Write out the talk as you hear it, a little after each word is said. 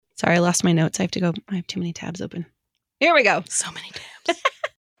Sorry, I lost my notes. I have to go. I have too many tabs open. Here we go. So many tabs.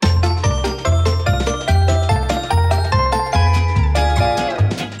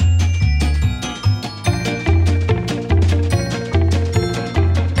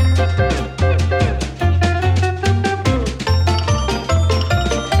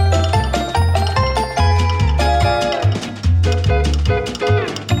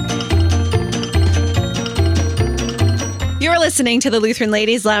 You're listening to the Lutheran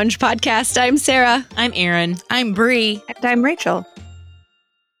Ladies Lounge podcast. I'm Sarah. I'm Erin. I'm Bree. And I'm Rachel.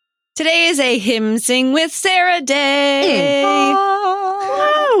 Today is a Hymn Sing with Sarah Day.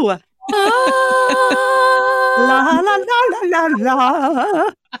 Oh. La la la la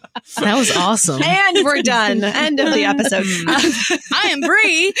la. That was awesome. And we're done. End of the episode. I am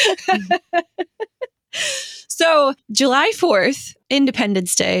Bree. So, July 4th,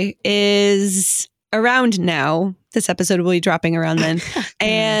 Independence Day, is around now. This episode will be dropping around then.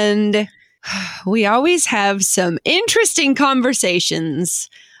 And we always have some interesting conversations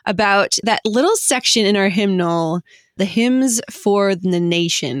about that little section in our hymnal, the hymns for the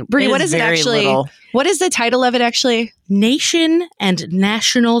nation. Bree, what is it actually? Little. What is the title of it actually? Nation and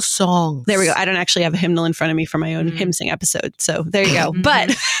National Songs. There we go. I don't actually have a hymnal in front of me for my own hymn sing episode. So there you go.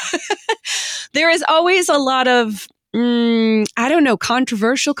 But there is always a lot of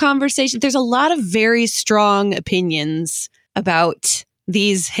controversial conversation. There's a lot of very strong opinions about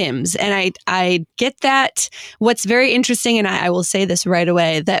these hymns. And I get that. What's very interesting, and I will say this right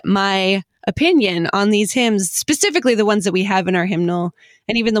away, that my opinion on these hymns, specifically the ones that we have in our hymnal,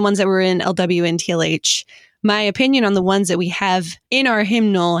 and even the ones that were in LW and TLH, my opinion on the ones that we have in our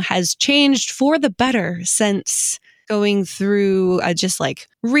hymnal has changed for the better since going through just like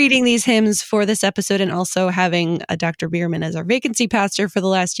reading these hymns for this episode, and also having a Dr. Bierman as our vacancy pastor for the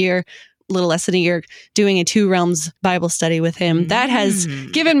last year, a little less than a year, doing a Two Realms Bible study with him. That has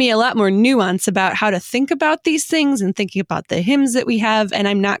given me a lot more nuance about how to think about these things and thinking about the hymns that we have. And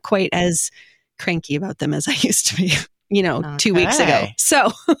I'm not quite as cranky about them as I used to be, 2 weeks ago.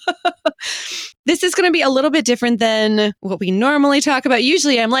 So this is going to be a little bit different than what we normally talk about.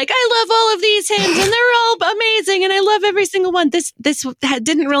 Usually I'm like, I love all of these hymns and they're all amazing and I love every single one. This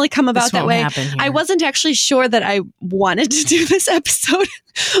didn't really come about that way. I wasn't actually sure that I wanted to do this episode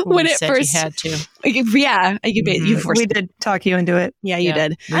when it first. You had to. Yeah. You forced We did talk you into it. Yeah, you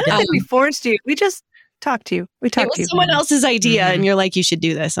did. I don't think we forced you. We just talked to you. It was someone else's idea and you're like, you should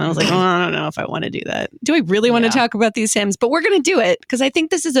do this. And I was like, I don't know if I want to do that. Do I really want to talk about these hymns? But we're going to do it because I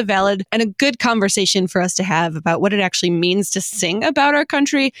think this is a valid and a good conversation for us to have about what it actually means to sing about our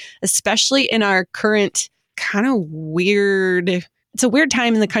country, especially in our current kind of weird. It's a weird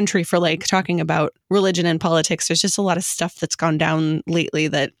time in the country for like talking about religion and politics. There's just a lot of stuff that's gone down lately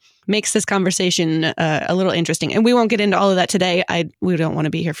that makes this conversation a little interesting. And we won't get into all of that today. We don't want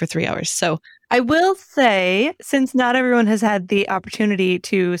to be here for 3 hours. So I will say, since not everyone has had the opportunity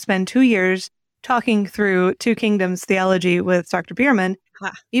to spend 2 years talking through Two Kingdoms theology with Dr. Bierman,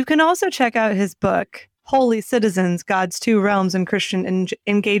 you can also check out his book, Holy Citizens, God's Two Realms and Christian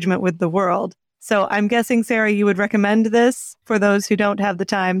Engagement with the World. So I'm guessing, Sarah, you would recommend this for those who don't have the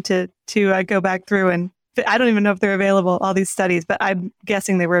time to go back through and I don't even know if they're available, all these studies, but I'm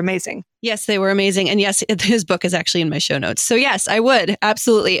guessing they were amazing. Yes, they were amazing. And yes, his book is actually in my show notes. So yes, I would.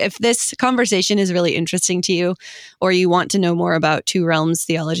 Absolutely. If this conversation is really interesting to you, or you want to know more about Two Realms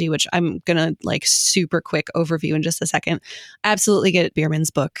theology, which I'm going to like super quick overview in just a second, absolutely get Bierman's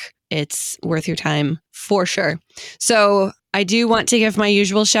book. It's worth your time for sure. So I do want to give my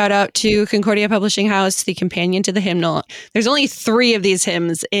usual shout out to Concordia Publishing House, the companion to the hymnal. There's only 3 of these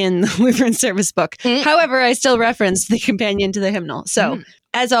hymns in the Lutheran Service book. However, I still reference the companion to the hymnal. So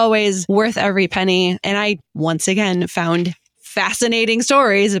as always, worth every penny. And I, once again, found fascinating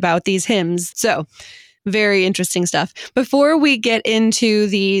stories about these hymns. So very interesting stuff. Before we get into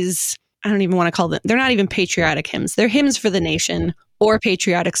these, I don't even want to call them, they're not even patriotic hymns. They're hymns for the nation or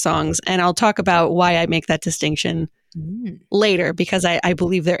patriotic songs. And I'll talk about why I make that distinction later, because I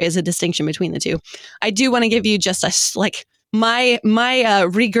believe there is a distinction between the two. I do want to give you just my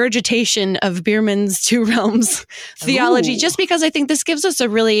regurgitation of Bierman's Two Realms theology, just because I think this gives us a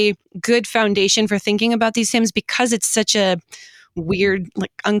really good foundation for thinking about these hymns, because it's such a weird,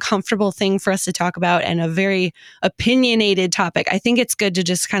 like uncomfortable thing for us to talk about and a very opinionated topic. I think it's good to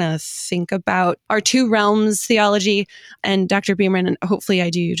just kind of think about our Two Realms theology. And Dr. Bierman, and hopefully I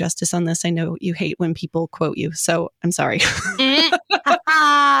do you justice on this. I know you hate when people quote you, so I'm sorry.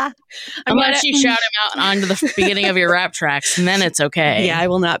 Unless you shout him out onto the beginning of your rap tracks, and then it's okay. Yeah, I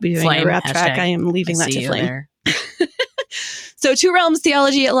will not be doing Flame, a rap track. hashtag. I am leaving that to Flame. So two realms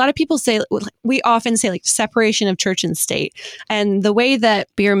theology, a lot of people say, we often say like separation of church and state. And the way that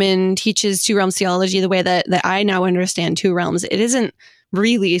Bierman teaches two realms theology, the way that I now understand two realms, it isn't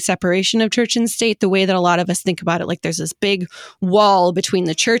really separation of church and state the way that a lot of us think about it. Like there's this big wall between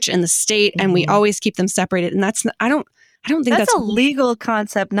the church and the state, and we always keep them separated. And that's, I don't think that's a legal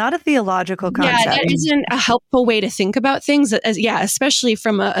concept, not a theological concept. Yeah, that isn't a helpful way to think about things. Especially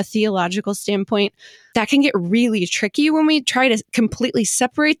from a theological standpoint, that can get really tricky when we try to completely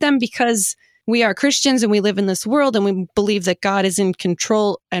separate them, because we are Christians and we live in this world and we believe that God is in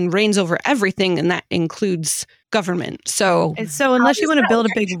control and reigns over everything, and that includes government. So unless you want to build a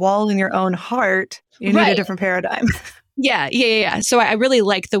big wall in your own heart, you need a different paradigm. Yeah. So I really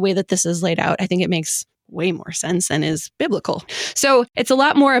like the way that this is laid out. I think it makes way more sense and is biblical. So it's a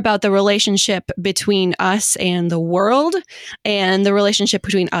lot more about the relationship between us and the world and the relationship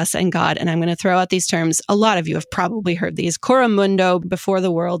between us and God. And I'm going to throw out these terms. A lot of you have probably heard these. Coram Mundo, before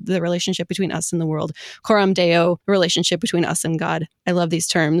the world, the relationship between us and the world. Coram Deo, relationship between us and God. I love these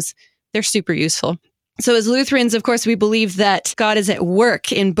terms. They're super useful. So as Lutherans, of course, we believe that God is at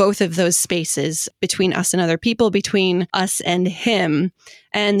work in both of those spaces between us and other people, between us and him.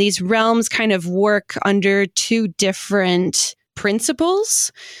 And these realms kind of work under two different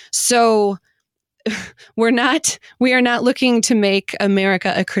principles. So we are not looking to make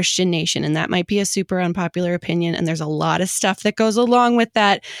America a Christian nation. And that might be a super unpopular opinion. And there's a lot of stuff that goes along with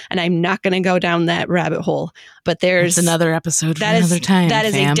that. And I'm not going to go down that rabbit hole. But there's another episode for another time. That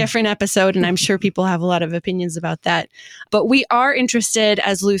is a different episode. And I'm sure people have a lot of opinions about that. But we are interested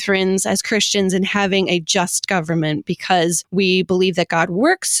as Lutherans, as Christians, in having a just government, because we believe that God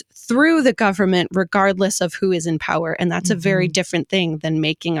works through the government regardless of who is in power. And that's a very different thing than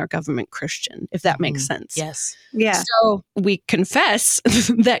making our government Christian, if that makes sense. Yes. Yeah. So we confess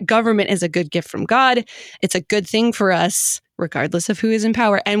that government is a good gift from God. It's a good thing for us, regardless of who is in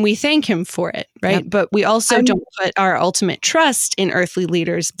power. And we thank him for it, right? Yep. But we also don't put our ultimate trust in earthly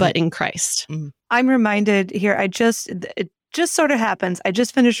leaders, but in Christ. I'm reminded here, it just sort of happens. I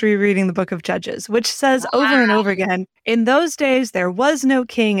just finished rereading the book of Judges, which says over and over again, in those days, there was no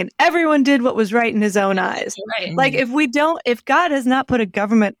king and everyone did what was right in his own eyes. Right. Like if God has not put a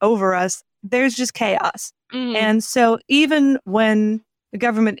government over us, there's just chaos. And so even when the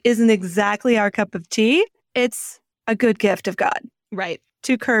government isn't exactly our cup of tea, it's a good gift of God. Right.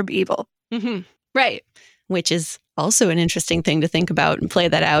 To curb evil. Right. Which is also an interesting thing to think about and play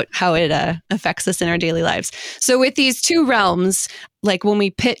that out, how it affects us in our daily lives. So with these two realms, like when we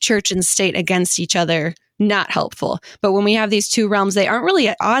pit church and state against each other, not helpful. But when we have these two realms, they aren't really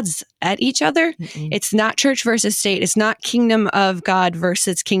at odds at each other. It's not church versus state. It's not kingdom of God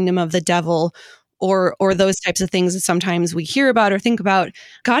versus kingdom of the devil, or those types of things that sometimes we hear about or think about.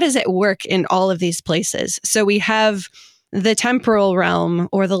 God is at work in all of these places. So we have the temporal realm,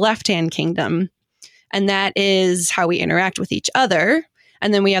 or the left-hand kingdom, and that is how we interact with each other.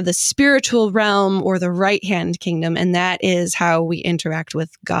 And then we have the spiritual realm, or the right-hand kingdom, and that is how we interact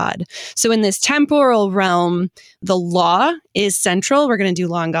with God. So in this temporal realm, the law is central. We're going to do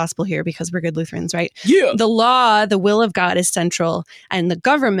law and gospel here because we're good Lutherans, right? Yeah. The law, the will of God, is central, and the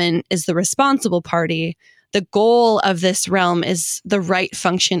government is the responsible party. The goal of this realm is the right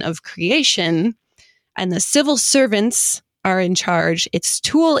function of creation, and the civil servants are in charge. Its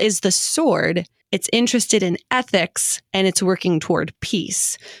tool is the sword. It's interested in ethics, and it's working toward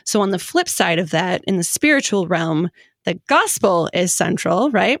peace. So on the flip side of that, in the spiritual realm, the gospel is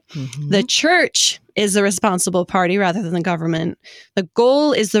central, right? The church is the responsible party rather than the government. The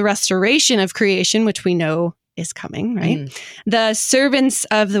goal is the restoration of creation, which we know is coming, right? The servants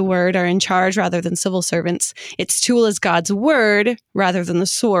of the word are in charge rather than civil servants. Its tool is God's word rather than the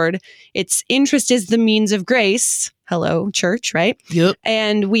sword. Its interest is the means of grace. Hello, church, right? Yep.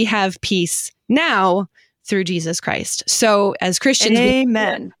 And we have peace now through Jesus Christ. So as Christians,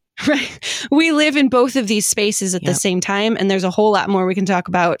 amen. We live in both of these spaces at the same time. And there's a whole lot more we can talk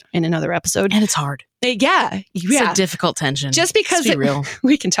about in another episode. And it's hard. Yeah. It's a difficult tension. Just because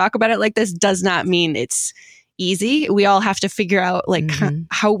we can talk about it like this does not mean it's easy. We all have to figure out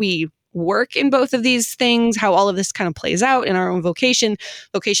how we work in both of these things, how all of this kind of plays out in our own vocation.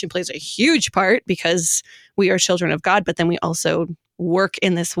 Vocation plays a huge part because we are children of God, but then we also work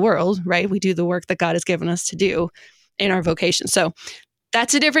in this world, right? We do the work that God has given us to do in our vocation. So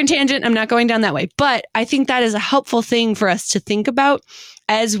that's a different tangent. I'm not going down that way, but I think that is a helpful thing for us to think about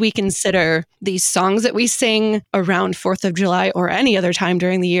as we consider these songs that we sing around 4th of July or any other time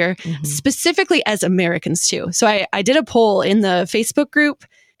during the year, specifically as Americans too. So I did a poll in the Facebook group,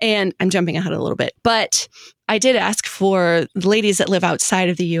 and I'm jumping ahead a little bit, but I did ask for ladies that live outside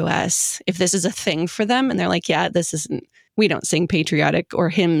of the US if this is a thing for them. And they're like, yeah, this isn't we don't sing patriotic or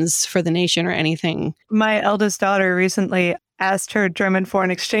hymns for the nation or anything. My eldest daughter recently asked her German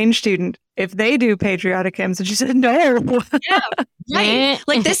foreign exchange student if they do patriotic hymns, and she said no. Yeah, right.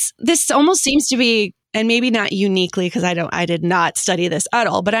 Like this almost seems to be, and maybe not uniquely because I did not study this at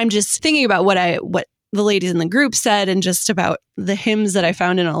all, but I'm just thinking about what the ladies in the group said and just about the hymns that I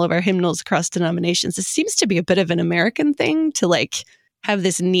found in all of our hymnals across denominations. This seems to be a bit of an American thing to like have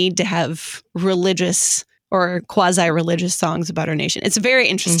this need to have religious or quasi-religious songs about our nation. It's a very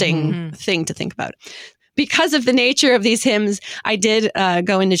interesting thing to think about. Because of the nature of these hymns, I did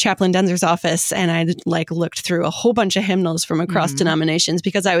go into Chaplain Denzer's office and I looked through a whole bunch of hymnals from across denominations,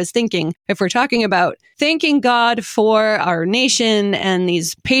 because I was thinking, if we're talking about thanking God for our nation and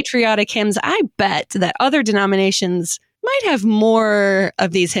these patriotic hymns, I bet that other denominations might have more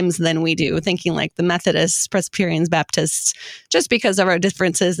of these hymns than we do, thinking like the Methodists, Presbyterians, Baptists, just because of our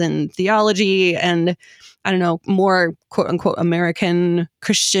differences in theology and, I don't know, more quote unquote American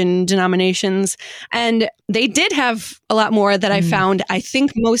Christian denominations. And they did have a lot more that I found. I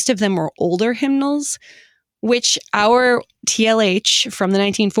think most of them were older hymnals, which our TLH from the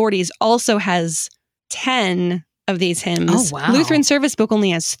 1940s also has 10 of these hymns. Oh, wow. Lutheran Service Book only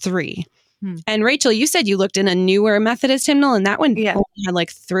has 3. And Rachel, you said you looked in a newer Methodist hymnal, and that one only had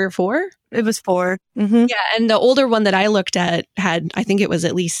like 3 or 4? It was 4. Mm-hmm. Yeah, and the older one that I looked at had, I think it was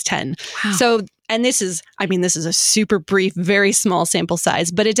at least 10. Wow. So, and this is a super brief, very small sample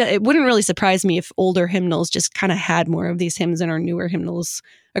size, but it wouldn't really surprise me if older hymnals just kind of had more of these hymns and our newer hymnals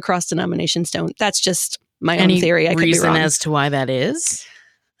across denominations don't. That's just my own theory. I could be wrong. Reason as to why that is?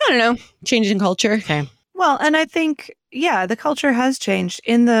 I don't know. Changing culture. Okay. Well, and I think, the culture has changed.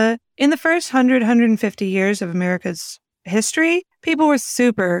 In the first 150 years of America's history, people were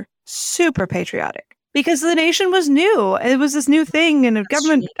super, super patriotic because the nation was new. It was this new thing, and a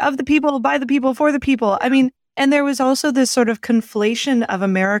government of the people, by the people, for the people. I mean, and there was also this sort of conflation of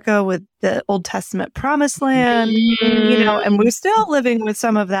America with the Old Testament promised land, and we're still living with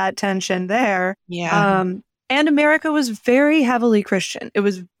some of that tension there. Yeah. And America was very heavily Christian. It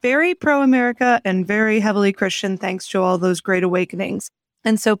was very pro-America and very heavily Christian, thanks to all those great awakenings.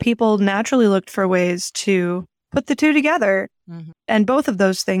 And so people naturally looked for ways to put the two together. Mm-hmm. And both of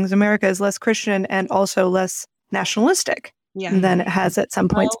those things, America is less Christian and also less nationalistic than it has at some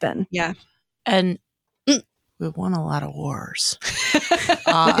points been. Yeah. And we won a lot of wars.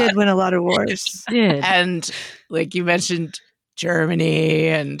 We did win a lot of wars. And like you mentioned, Germany,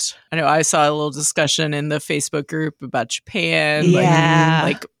 and I know I saw a little discussion in the Facebook group about Japan.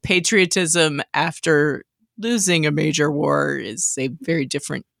 Like patriotism after losing a major war is a very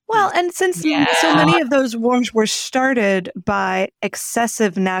different. Well, and since so many of those wars were started by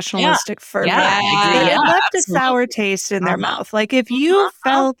excessive nationalistic fervor, it left a sour taste in their mouth. Like if you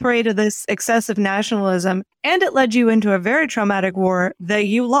fell prey to this excessive nationalism and it led you into a very traumatic war that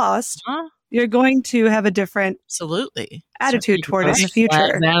you lost, you're going to have a different attitude toward it in the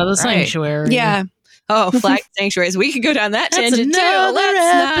future. Out of the sanctuary. Yeah. Oh, flag sanctuaries. We could go down that tangent too.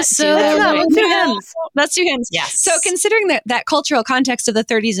 Let's Let's do hymns. Yes. So considering that cultural context of the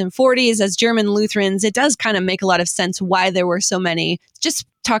 30s and 40s as German Lutherans, it does kind of make a lot of sense why there were so many. Just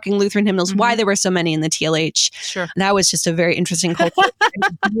talking Lutheran hymnals, why there were so many in the TLH. Sure. That was just a very interesting culture.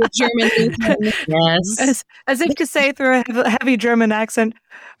 German Lutheran. Yes. As if to say through a heavy German accent,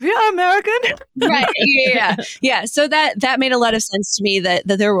 we are American. Right. Yeah. So that made a lot of sense to me that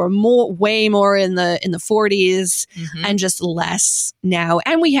there were way more in the 40s and just less now.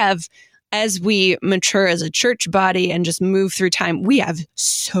 And we have, as we mature as a church body and just move through time, we have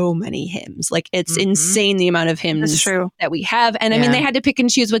so many hymns. Like it's insane the amount of hymns that we have. And I mean, they had to pick and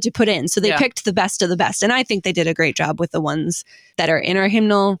choose what to put in. So they picked the best of the best. And I think they did a great job with the ones that are in our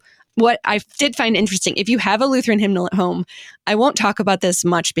hymnal. What I did find interesting, if you have a Lutheran hymnal at home, I won't talk about this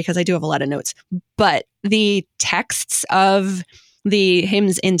much because I do have a lot of notes, but the texts of the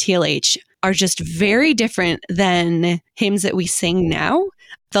hymns in TLH are just very different than hymns that we sing now.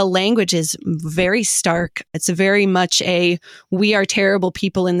 The language is very stark. It's very much we are terrible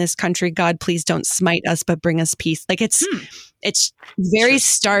people in this country. God, please don't smite us, but bring us peace. Like it's very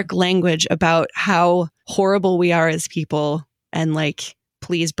stark language about how horrible we are as people and like,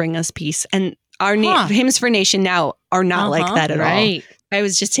 please bring us peace. And our hymns for nation now are not like that at all. I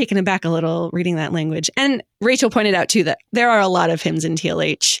was just taken aback a little reading that language. And Rachel pointed out too that there are a lot of hymns in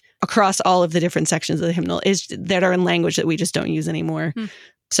TLH across all of the different sections of the hymnal that are in language that we just don't use anymore.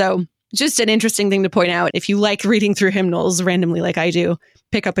 So just an interesting thing to point out. If you like reading through hymnals randomly like I do,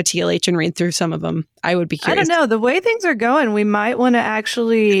 pick up a TLH and read through some of them. I would be curious. I don't know. The way things are going, we might want to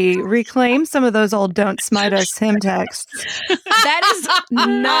actually reclaim some of those old "Don't Smite Us" hymn texts. That is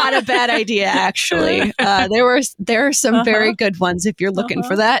not a bad idea, actually. There are some very good ones if you're looking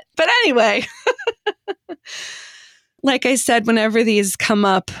for that. But anyway, like I said, whenever these come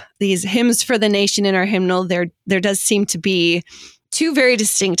up, these hymns for the nation in our hymnal, there does seem to be two very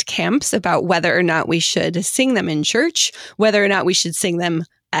distinct camps about whether or not we should sing them in church, whether or not we should sing them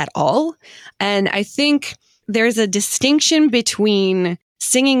at all. And I think there's a distinction between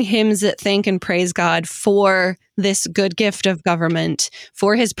singing hymns that thank and praise God for this good gift of government,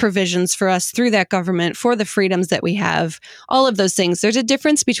 for his provisions for us through that government, for the freedoms that we have, all of those things. There's a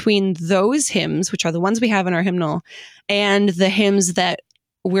difference between those hymns, which are the ones we have in our hymnal, and the hymns that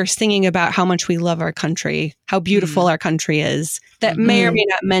we're singing about how much we love our country, how beautiful our country is, that may or may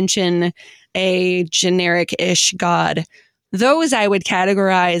not mention a generic-ish God. Those I would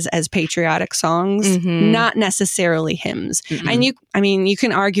categorize as patriotic songs, not necessarily hymns. And you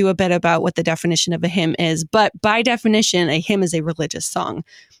can argue a bit about what the definition of a hymn is, but by definition, a hymn is a religious song.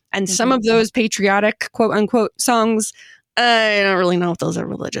 And some of those patriotic, quote unquote, songs, I don't really know if those are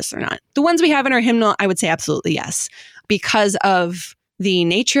religious or not. The ones we have in our hymnal, I would say absolutely yes, because of the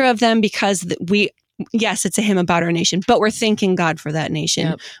nature of them, because yes, it's a hymn about our nation, but we're thanking God for that nation.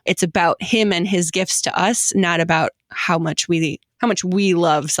 Yep. It's about him and his gifts to us, not about how much we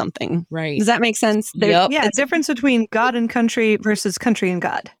love something. Right. Does that make sense? Yeah. Difference between God and country versus country and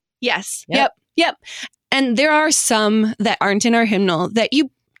God. Yes. Yep. And there are some that aren't in our hymnal that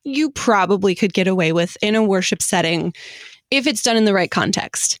you probably could get away with in a worship setting if it's done in the right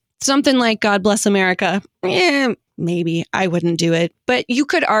context. Something like God Bless America. Maybe I wouldn't do it, but you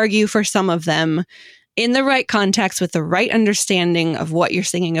could argue for some of them in the right context with the right understanding of what you're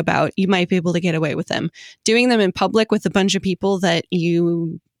singing about. You might be able to get away with them. Doing them in public with a bunch of people that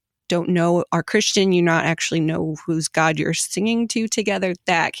you don't know are Christian, you not actually know whose God you're singing to together,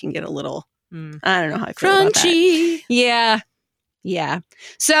 that can get a little, I don't know how I feel about that. Yeah.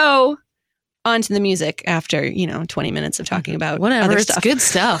 So on to the music after, 20 minutes of talking about whatever. Other it's stuff. Good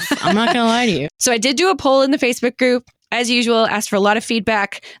stuff. I'm not going to lie to you. So I did do a poll in the Facebook group, as usual, asked for a lot of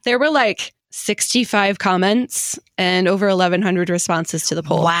feedback. There were like 65 comments and over 1,100 responses to the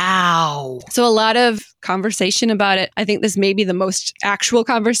poll. Wow. So a lot of conversation about it. I think this may be the most actual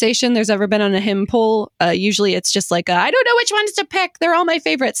conversation there's ever been on a hymn poll. Usually it's just like, I don't know which ones to pick. They're all my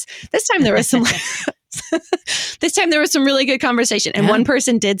favorites. This time there was some... This time there was some really good conversation. And one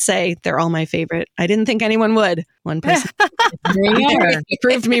person did say, they're all my favorite. I didn't think anyone would. One person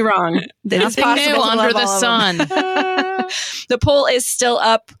proved me wrong. Nothing new under the sun. The poll is still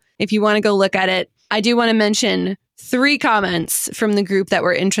up if you want to go look at it. I do want to mention 3 comments from the group that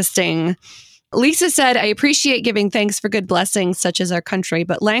were interesting. Lisa said, I appreciate giving thanks for good blessings such as our country,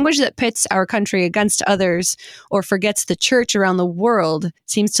 but language that pits our country against others or forgets the church around the world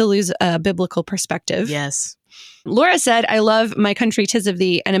seems to lose a biblical perspective. Yes. Laura said, I love my country, 'tis of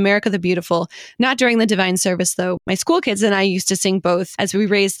thee, and America the beautiful. Not during the divine service, though. My school kids and I used to sing both as we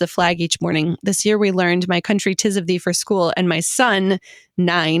raised the flag each morning. This year we learned my country, 'tis of thee for school, and my son,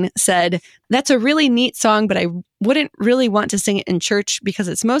 9, said, that's a really neat song, but I wouldn't really want to sing it in church because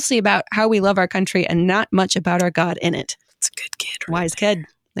it's mostly about how we love our country and not much about our God in it. It's a good kid. Wise kid.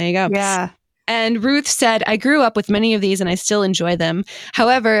 There you go. Yeah. And Ruth said, I grew up with many of these and I still enjoy them.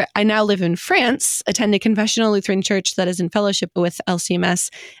 However, I now live in France, attend a confessional Lutheran church that is in fellowship with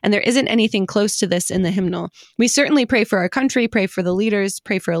LCMS, and there isn't anything close to this in the hymnal. We certainly pray for our country, pray for the leaders,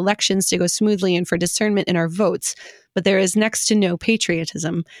 pray for elections to go smoothly and for discernment in our votes. But there is next to no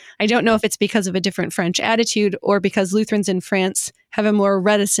patriotism. I don't know if it's because of a different French attitude or because Lutherans in France have a more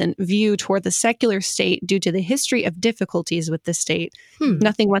reticent view toward the secular state due to the history of difficulties with the state.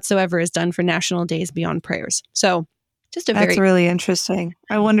 Nothing whatsoever is done for national days beyond prayers. So just That's really interesting.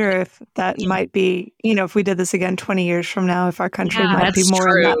 I wonder if that might be, if we did this again 20 years from now, if our country might be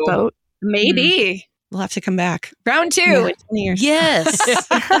more in that boat. Maybe. We'll have to come back. Round 2 in 20 years. Yes.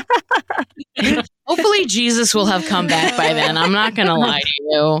 Hopefully Jesus will have come back by then. I'm not going to lie to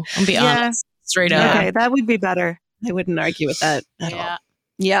you. I'll be honest. Straight up. Okay, that would be better. I wouldn't argue with that at all.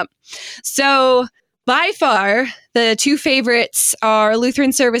 Yep. So by far, the 2 favorites are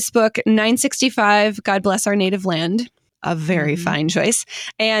Lutheran Service Book 965, God Bless Our Native Land. A very fine choice.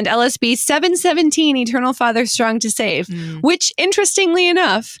 And LSB 717, Eternal Father Strong to Save, which, interestingly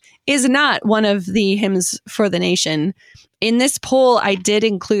enough, is not one of the hymns for the nation. In this poll, I did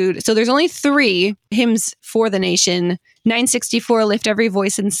include, so there's only 3 hymns for the nation. 964, Lift Every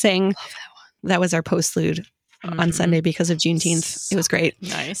Voice and Sing. Love that one. That was our postlude on Sunday because of Juneteenth. It was great.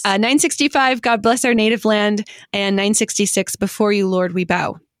 Nice. 965, God Bless Our Native Land. And 966, Before You, Lord, We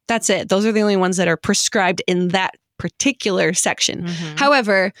Bow. That's it. Those are the only ones that are prescribed in that particular section.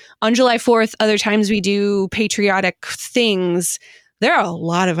 However, on July 4th, other times we do patriotic things. There are a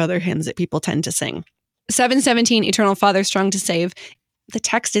lot of other hymns that people tend to sing. 717, Eternal Father, Strong to Save. The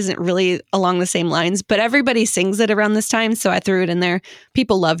text isn't really along the same lines, but everybody sings it around this time, so I threw it in there.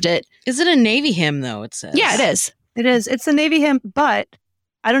 People loved it. Is it a Navy hymn, though, it says? Yeah, it is. It is. It's a Navy hymn, but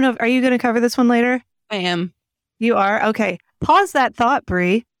I don't know. Are you going to cover this one later? I am. You are? Okay. Pause that thought,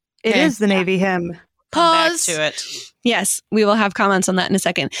 Brie. It is the Navy hymn. Pause. Come back to it. Yes, we will have comments on that in a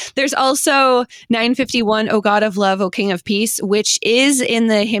second. There's also 951, O God of Love, O King of Peace, which is in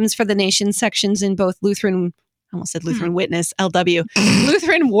the Hymns for the Nation sections in both Lutheran, I almost said Lutheran Witness, LW,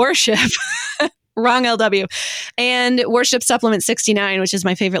 Lutheran Worship, wrong LW, and Worship Supplement 69, which is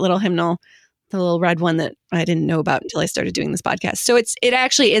my favorite little hymnal, the little red one that I didn't know about until I started doing this podcast. So it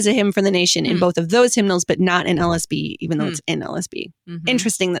actually is a hymn for the nation in both of those hymnals, but not in LSB, even though it's in LSB.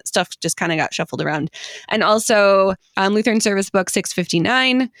 Interesting that stuff just kind of got shuffled around. And also Lutheran Service Book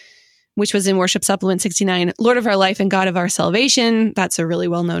 659, which was in Worship Supplement 69, Lord of Our Life and God of Our Salvation. That's a really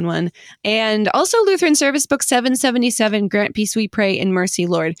well-known one. And also Lutheran Service Book 777, Grant Peace We Pray in Mercy,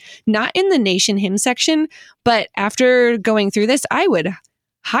 Lord. Not in the nation hymn section, but after going through this, I would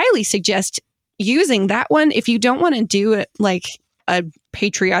highly suggest using that one if you don't want to do it like a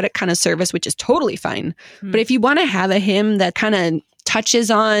patriotic kind of service, which is totally fine. But if you want to have a hymn that kind of touches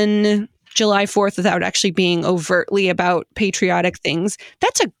on July 4th without actually being overtly about patriotic things,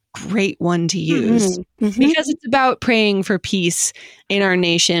 that's a great one to use because it's about praying for peace in our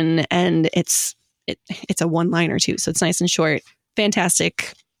nation, and it's a one-liner too, so it's nice and short.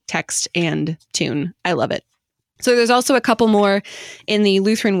 Fantastic text and tune. I love it. So there's also a couple more in the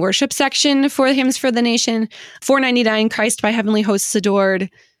Lutheran worship section for Hymns for the Nation. 499, Christ by Heavenly Hosts Adored,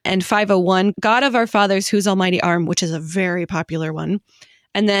 and 501, God of Our Fathers, Whose Almighty Arm, which is a very popular one.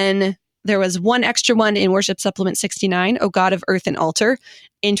 And then there was one extra one in Worship Supplement 69, O God of Earth and Altar,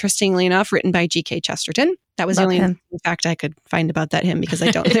 interestingly enough, written by G.K. Chesterton. That was the only fact I could find about that hymn because I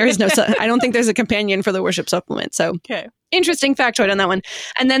don't think there's a companion for the Worship Supplement. So interesting factoid on that one.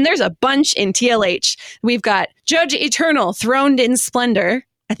 And then there's a bunch in TLH. We've got Judge Eternal, Throned in Splendor.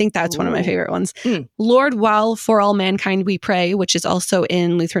 I think that's one of my favorite ones. Lord, while for all mankind we pray, which is also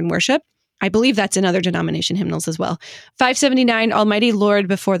in Lutheran worship. I believe that's in other denomination hymnals as well. 579, Almighty Lord,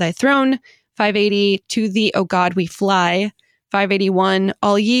 before thy throne. 580, To thee, O God, we fly. 581,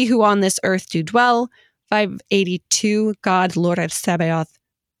 All ye who on this earth do dwell. 582, God, Lord of Sabaoth,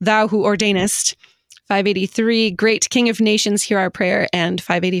 thou who ordainest. 583, Great King of Nations, hear our prayer. And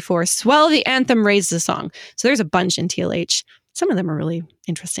 584, Swell the anthem, raise the song. So there's a bunch in TLH. Some of them are really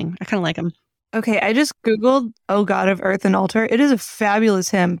interesting. I kind of like them. Okay, I just Googled O God of Earth and Altar. It is a fabulous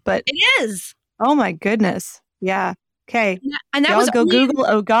hymn, but it is. Oh my goodness. Yeah. Okay. And that Y'all was go Google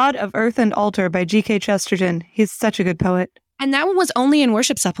O God of Earth and Altar by G.K. Chesterton. He's such a good poet. And that one was only in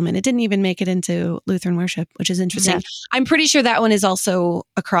Worship Supplement. It didn't even make it into Lutheran worship, which is interesting. Yeah. I'm pretty sure that one is also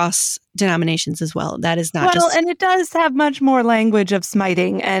across denominations as well. That is not and it does have much more language of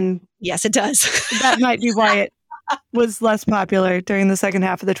smiting. And yes, it does. That might be why it was less popular during the second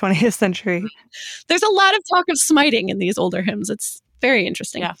half of the 20th century. There's a lot of talk of smiting in these older hymns. It's very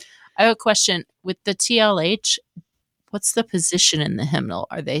interesting. Yeah. I have a question. With the TLH, what's the position in the hymnal?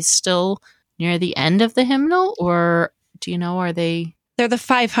 Are they still near the end of the hymnal, or do you know, are they? They're the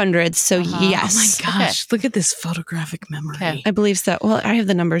 500s, so yes. Oh my gosh, look at this photographic memory. Okay. I believe so. Well, I have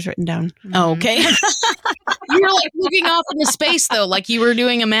the numbers written down. Oh, okay. You were like looking off into space, though, like you were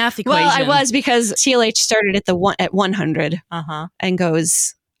doing a math equation. Well, I was, because TLH started at 100 and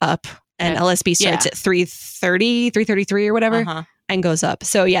goes up, and LSB starts at 330, 333 or whatever, and goes up.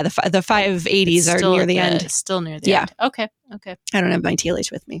 So yeah, the 580s are near the end. Still near the end. Okay. I don't have my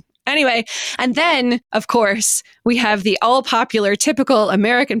TLH with me. Anyway, and then, of course, we have the all-popular, typical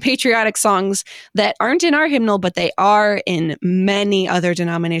American patriotic songs that aren't in our hymnal, but they are in many other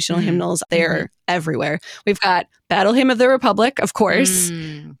denominational hymnals. They're everywhere. We've got Battle Hymn of the Republic, of course.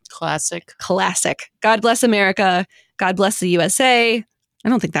 Classic. God Bless America. God Bless the USA. I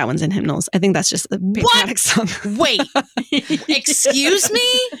don't think that one's in hymnals. I think that's just the patriotic song. Wait. Excuse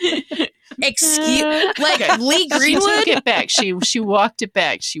me? Lee Greenwood? She took it back. She walked it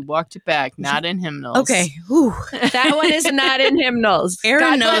back. She walked it back. Not in hymnals. Okay. Whew. That one is not in hymnals.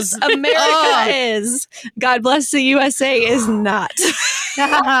 Aaron knows. America is. God Bless the USA is not.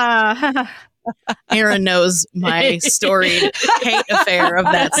 Aaron knows my storied hate affair of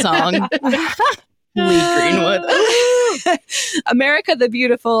that song. Lee Greenwood. America the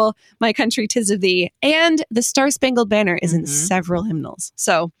Beautiful, My Country 'Tis of Thee, and the Star Spangled Banner is in several hymnals.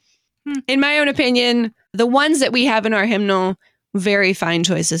 So, in my own opinion, the ones that we have in our hymnal, very fine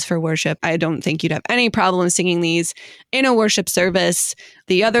choices for worship. I don't think you'd have any problem singing these in a worship service.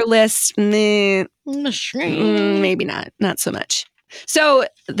 The other list, maybe not so much. So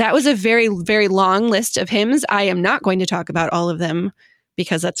that was a very, very long list of hymns. I am not going to talk about all of them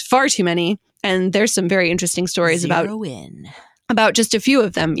because that's far too many. And there's some very interesting stories about just a few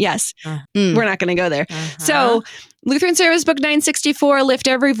of them. Yes, we're not going to go there. So Lutheran Service Book 964, Lift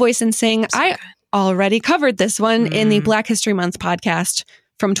Every Voice and Sing. I already covered this one in the Black History Month podcast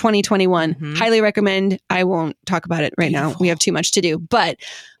from 2021. Highly recommend. I won't talk about it right now. We have too much to do, but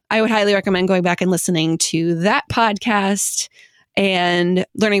I would highly recommend going back and listening to that podcast and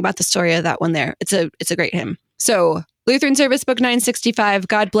learning about the story of that one there. It's a great hymn. So Lutheran Service Book 965,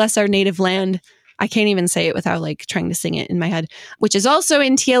 God Bless Our Native Land. I can't even say it without like trying to sing it in my head, which is also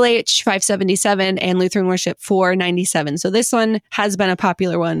in TLH 577 and Lutheran Worship 497. So this one has been a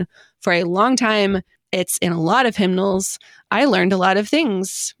popular one for a long time. It's in a lot of hymnals. I learned a lot of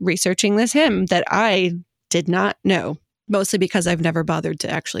things researching this hymn that I did not know, mostly because I've never bothered to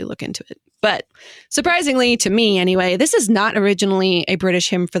actually look into it. But surprisingly, to me anyway, this is not originally a British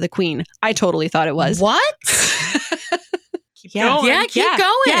hymn for the Queen. I totally thought it was. What? Keep going.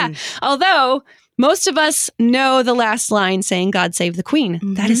 Yeah. Although most of us know the last line saying, God save the Queen.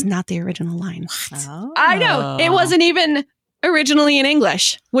 That is not the original line. Oh. I know. It wasn't even originally in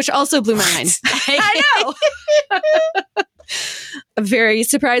English, which also blew my mind. I know. Very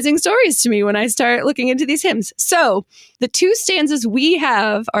surprising stories to me when I start looking into these hymns. So the two stanzas we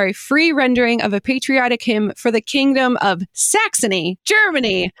have are a free rendering of a patriotic hymn for the Kingdom of Saxony,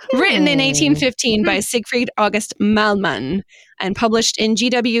 Germany, written in 1815 by Siegfried August Malmann and published in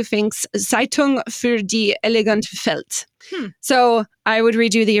G.W. Fink's Zeitung für die Elegante Welt. So I would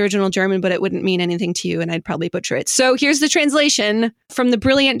redo the original German, but it wouldn't mean anything to you and I'd probably butcher it. So here's the translation from the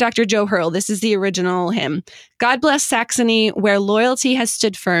brilliant Dr. Joe Hurl. This is the original hymn. God bless Saxony, where loyalty has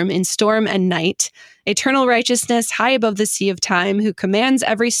stood firm in storm and night. Eternal righteousness high above the sea of time, who commands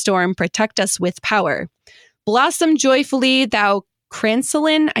every storm, protect us with power. Blossom joyfully, thou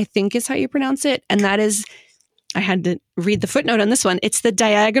Crancelin, I think is how you pronounce it. And that is, I had to read the footnote on this one. It's the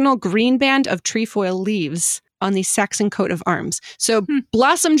diagonal green band of trefoil leaves on the Saxon coat of arms. So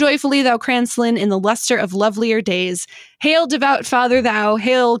blossom joyfully, thou Crancelin, in the luster of lovelier days. Hail, devout father thou,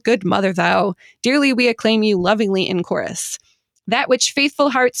 hail, good mother thou. Dearly we acclaim you lovingly in chorus. That which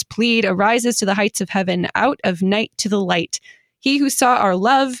faithful hearts plead arises to the heights of heaven, out of night to the light. He who saw our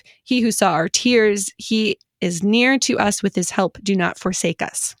love, he who saw our tears, he is near to us with his help. Do not forsake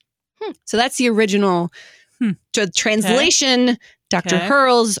us. So that's the original translation. Dr.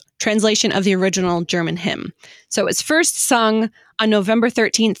 Hurl's translation of the original German hymn. So it was first sung on November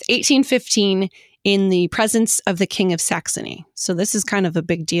 13th, 1815, in the presence of the King of Saxony. So this is kind of a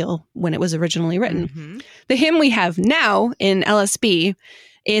big deal when it was originally written. The hymn we have now in LSB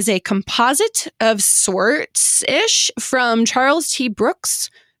is a composite of sorts-ish from Charles T. Brooks,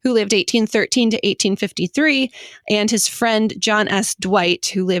 who lived 1813 to 1853, and his friend John S. Dwight,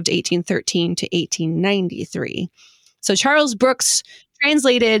 who lived 1813 to 1893. So Charles Brooks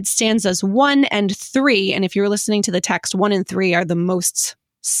translated stanzas 1 and 3, and if you're listening to the text, 1 and 3 are the most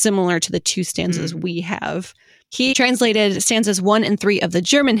similar to the two stanzas we have. He translated stanzas 1 and 3 of the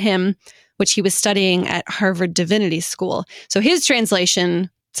German hymn, which he was studying at Harvard Divinity School. So his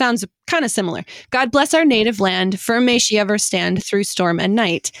translation sounds kind of similar. God bless our native land, firm may she ever stand through storm and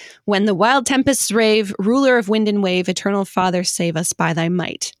night. When the wild tempests rave, ruler of wind and wave, eternal Father, save us by thy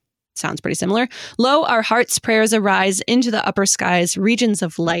might. Sounds pretty similar. Lo, our hearts' prayers arise into the upper skies, regions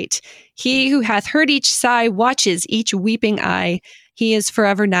of light. He who hath heard each sigh watches each weeping eye. He is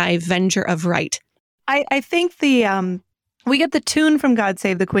forever nigh, venger of right. I think we get the tune from God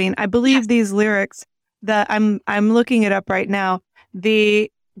Save the Queen. I believe these lyrics that I'm looking it up right now. The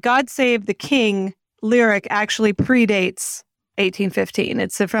God Save the King lyric actually predates 1815.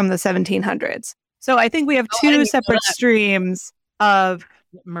 It's from the 1700s. So I think we have two separate streams of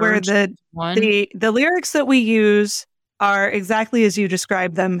where the lyrics that we use are exactly as you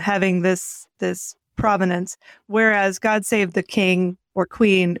described them, having this provenance, whereas God Save the King or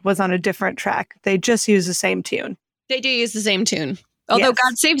Queen was on a different track. They just use the same tune. They do use the same tune. Although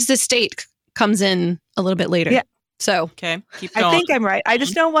God Saves the State comes in a little bit later. Yeah. So keep going. I think I'm right. I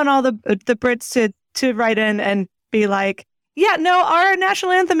just don't want all the Brits to write in and be like, yeah, no, our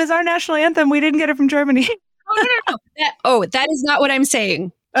national anthem is our national anthem. We didn't get it from Germany. No. That is not what I'm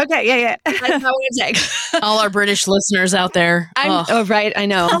saying. Okay, yeah. That's not what I'm saying. All our British listeners out there. Oh, right. I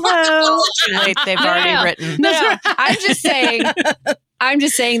know. Hello. Too late. They've already written. No, I'm just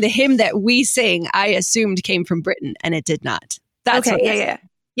saying the hymn that we sing, I assumed came from Britain, and it did not. That's okay,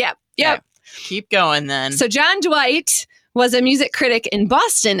 yeah. Yep. Keep going then. So John Dwight was a music critic in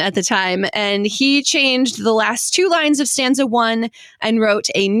Boston at the time, and he changed the last two lines of stanza 1 and wrote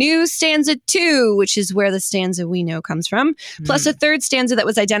a new stanza 2, which is where the stanza we know comes from, plus a third stanza that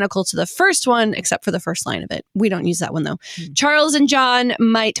was identical to the first one, except for the first line of it. We don't use that one, though. Charles and John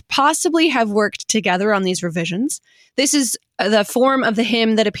might possibly have worked together on these revisions. This is the form of the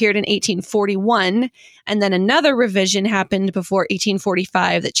hymn that appeared in 1841, and then another revision happened before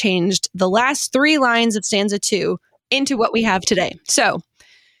 1845 that changed the last 3 lines of stanza 2 into what we have today. So,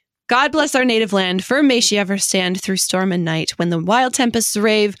 God bless our native land, firm may she ever stand through storm and night. When the wild tempests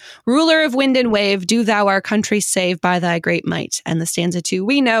rave, ruler of wind and wave, do thou our country save by thy great might. And the stanza 2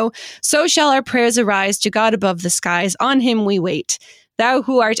 we know, so shall our prayers arise to God above the skies, on him we wait. Thou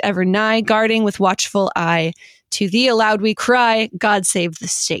who art ever nigh, guarding with watchful eye, to thee aloud we cry, God save the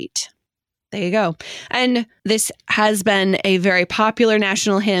state. There you go. And this has been a very popular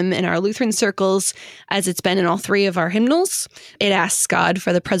national hymn in our Lutheran circles, as it's been in all 3 of our hymnals. It asks God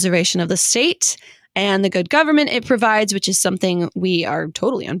for the preservation of the state and the good government it provides, which is something we are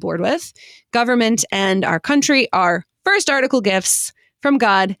totally on board with. Government and our country are first article gifts from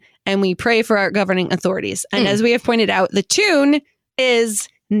God, and we pray for our governing authorities. And as we have pointed out, the tune is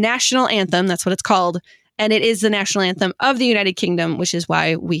National Anthem. That's what it's called. And it is the national anthem of the United Kingdom, which is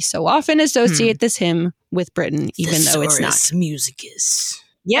why we so often associate this hymn with Britain, even though it's not. Musicus.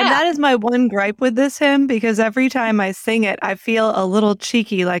 Yeah. And that is my one gripe with this hymn, because every time I sing it, I feel a little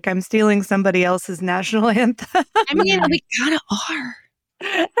cheeky, like I'm stealing somebody else's national anthem. I mean, we kind of are.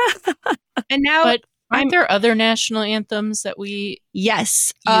 And now, But aren't there other national anthems that we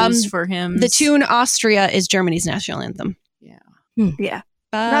yes, use for hymns? the tune Austria is Germany's national anthem. Yeah.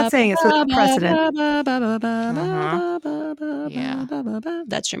 I'm not saying it's a precedent.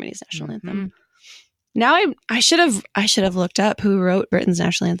 That's Germany's national anthem. Now I should have looked up who wrote Britain's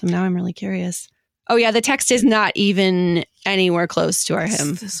national anthem. Now I'm really curious. Oh yeah, the text is not even anywhere close to our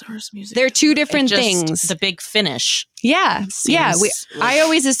hymn. They're 2 different things. The big finish. Yeah. I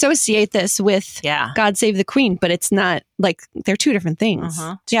always associate this with God Save the Queen, but it's not, like, they're 2 different things.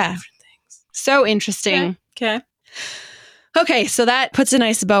 Two different things. So interesting. Okay, so that puts a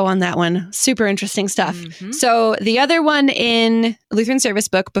nice bow on that one. Super interesting stuff. So the other one in Lutheran Service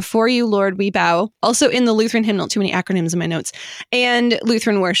Book, Before You, Lord, We Bow, also in the Lutheran Hymnal, too many acronyms in my notes, and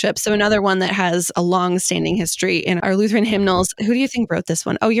Lutheran Worship. So another one that has a long-standing history in our Lutheran hymnals. Who do you think wrote this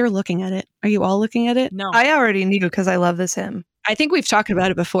one? Oh, you're looking at it. Are you all looking at it? No. I already knew, because I love this hymn. I think we've talked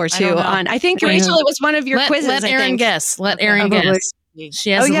about it before, too. I think, Wait. Rachel, it was one of your quizzes, Let Erin guess. Let Erin guess.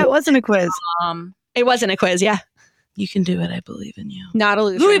 She has it wasn't a quiz. It wasn't a quiz, yeah. You can do it. I believe in you. Not a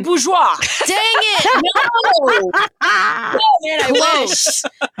Lutheran. Louis Bourgeois. Dang it! No. Close.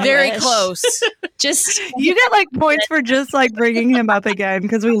 Very close. Just You get like points for just like bringing him up again,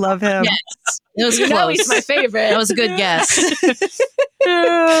 because we love him. Yes. It was you close. know he's my favorite. That was a good guess.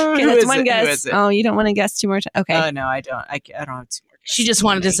 Okay, that's one guess. Oh, you don't want to guess 2 more times? Okay. Oh no, I don't. I don't have 2 more. She just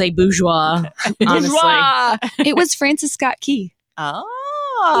wanted to say bourgeois. Honestly. Bourgeois. It was Francis Scott Key. Oh.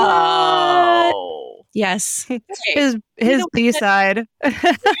 Yes. His B-side.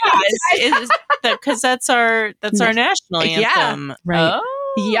 Because that's our national anthem. Yeah. Right.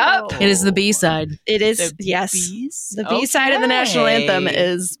 Yep. It is the B-side. It is. The yes. B's? The B-side of the national anthem Okay.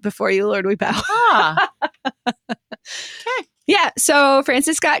 is Before You, Lord, We Bow. Okay. Yeah. So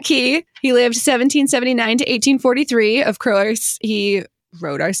Francis Scott Key, he lived 1779 to 1843. Of course, he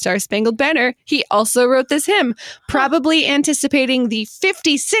wrote our Star Spangled Banner. He also wrote this hymn, probably anticipating the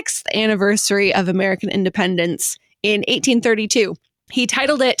 56th anniversary of American independence in 1832. He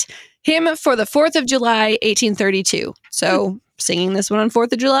titled it Hymn for the 4th of July, 1832. So singing this one on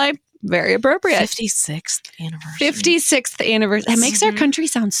 4th of July, very appropriate. 56th anniversary. 56th anniversary. That makes our country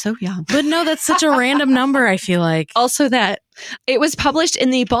sound so young. But no, that's such a random number, I feel like. Also that it was published in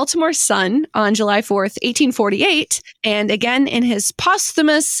the Baltimore Sun on July 4th, 1848, and again in his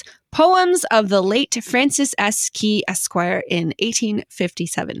posthumous Poems of the Late Francis S. Key, Esquire, in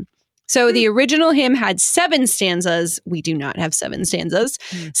 1857. So the original hymn had 7 stanzas. We do not have 7 stanzas.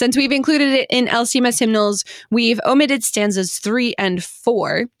 Since we've included it in LCMS hymnals, we've omitted stanzas 3 and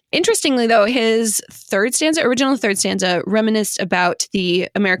 4. Interestingly, though, his original third stanza, reminisced about the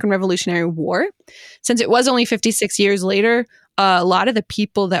American Revolutionary War. Since it was only 56 years later, a lot of the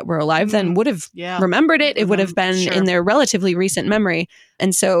people that were alive then would have remembered it. It would have been in their relatively recent memory.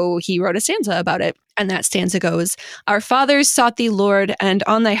 And so he wrote a stanza about it. And that stanza goes, "Our fathers sought thee, Lord, and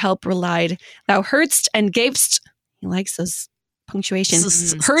on thy help relied. Thou heardst and gavest," he likes those punctuation,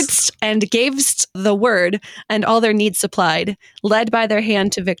 "heardst and gavest the word, and all their needs supplied. Led by their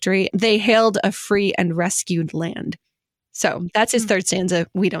hand to victory, they hailed a free and rescued land." So that's his third stanza.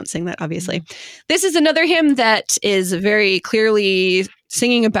 We don't sing that, obviously. This is another hymn that is very clearly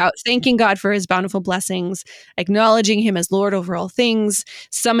singing about thanking God for his bountiful blessings, acknowledging him as Lord over all things,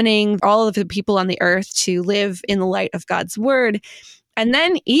 summoning all of the people on the earth to live in the light of God's word, and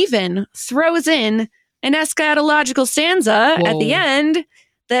then even throws in an eschatological stanza at the end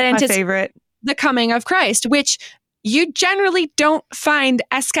that anticipates the coming of Christ, which you generally don't find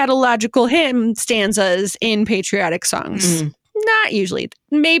eschatological hymn stanzas in patriotic songs. Not usually.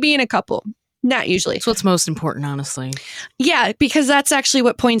 Maybe in a couple. Not usually. That's what's most important, honestly. Yeah, because that's actually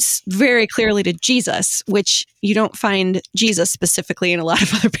what points very clearly to Jesus, which you don't find Jesus specifically in a lot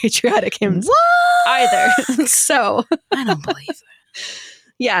of other patriotic hymns either. So I don't believe that.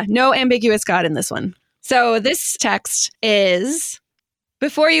 Yeah, no ambiguous God in this one. So this text is,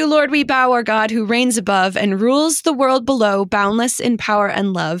 "Before you, Lord, we bow, our God, who reigns above and rules the world below, boundless in power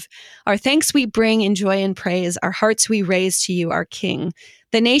and love. Our thanks we bring in joy and praise. Our hearts we raise to you, our King.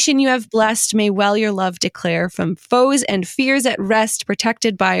 The nation you have blessed may well your love declare, from foes and fears at rest,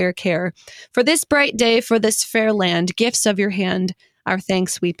 protected by your care. For this bright day, for this fair land, gifts of your hand, our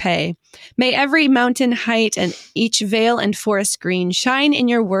thanks we pay. May every mountain height and each vale and forest green shine in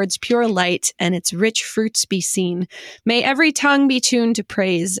your word's pure light, and its rich fruits be seen. May every tongue be tuned to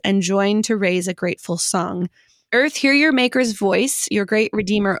praise and join to raise a grateful song. Earth, hear your Maker's voice, your great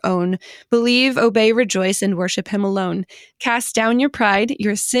Redeemer own. Believe, obey, rejoice, and worship him alone. Cast down your pride,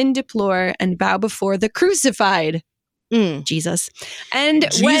 your sin deplore, and bow before the crucified." Jesus. And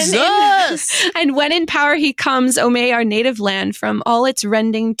when in power he comes, O may our native land from all its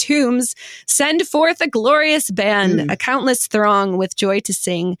rending tombs send forth a glorious band, a countless throng with joy to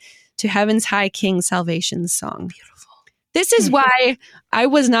sing to heaven's high King salvation's song. Beautiful. This is why I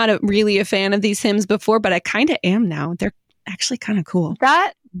was not really a fan of these hymns before, but I kind of am now. They're actually kind of cool.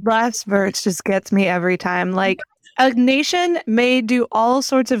 That last verse just gets me every time. Like, a nation may do all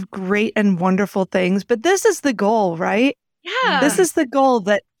sorts of great and wonderful things, but this is the goal, right? Yeah. This is the goal,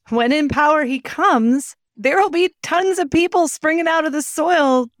 that when in power he comes, there will be tons of people springing out of the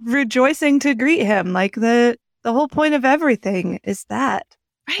soil rejoicing to greet him. Like, the whole point of everything is that.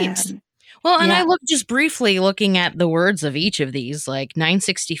 Right. Well, and I looked just briefly looking at the words of each of these. Like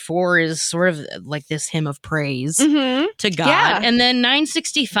 964 is sort of like this hymn of praise to God. Yeah. And then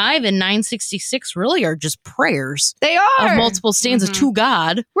 965 and 966 really are just prayers. They are. Of multiple stanzas to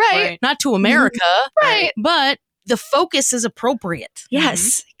God. Right. Not to America. Right. But the focus is appropriate.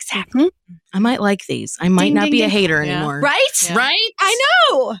 Yes, exactly. I might like these. I might not be a hater anymore. Right? Yeah. Right? I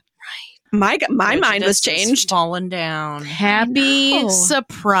know. My mind was changed. Fallen down. Happy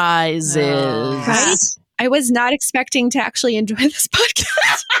surprises. Right? I was not expecting to actually enjoy this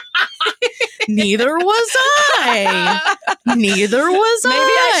podcast. Neither was I. Maybe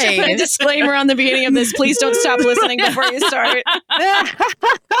I should put a disclaimer on the beginning of this. Please don't stop listening before you start.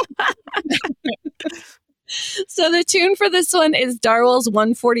 So the tune for this one is Darwell's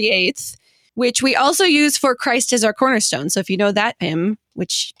 148th, which we also use for Christ is Our Cornerstone. So if you know that hymn,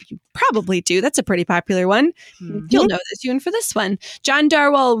 which you probably do, that's a pretty popular one, you'll know the tune for this one. John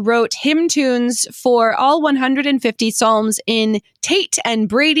Darwell wrote hymn tunes for all 150 psalms in Tate and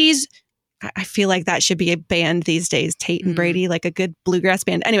Brady's. I feel like that should be a band these days, Tate and Brady, like a good bluegrass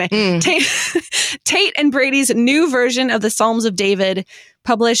band. Anyway, Tate and Brady's new version of the Psalms of David,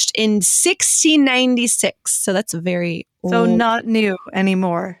 published in 1696. So that's very old. So not new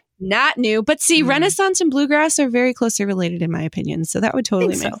anymore. Not new, but see, Renaissance and bluegrass are very closely related, in my opinion. So that would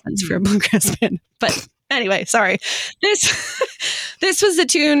totally make sense for a bluegrass band. But anyway, sorry. This was the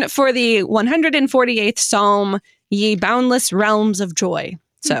tune for the 148th Psalm, Ye Boundless Realms of Joy.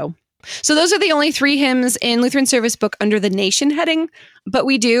 So those are the only 3 hymns in Lutheran Service Book under the nation heading. But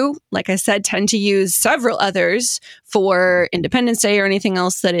we do, like I said, tend to use several others for Independence Day or anything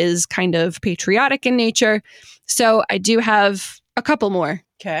else that is kind of patriotic in nature. So I do have a couple more.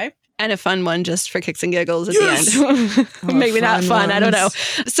 Okay. And a fun one just for kicks and giggles at the end. Maybe not fun. I don't know.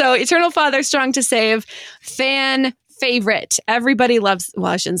 So Eternal Father, Strong to Save, fan favorite. Everybody loves,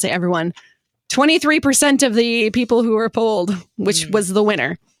 well, I shouldn't say everyone. 23% of the people who were polled, which was the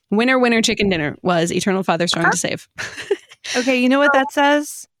winner. Winner, chicken dinner was Eternal Father, Strong to Save. Okay, you know what that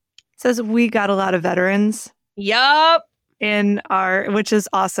says? It says we got a lot of veterans. Yup. In our, which is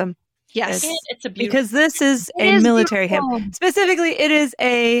awesome. Yes. It's a beautiful, because this is a military hymn. Specifically, it is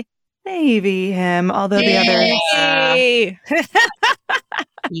a Navy hymn, although the others.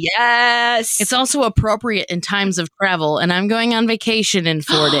 Yes. It's also appropriate in times of travel, and I'm going on vacation in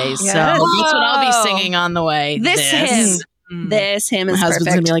 4 days. Yes. So that's what I'll be singing on the way. This hymn. This hymn is My husband's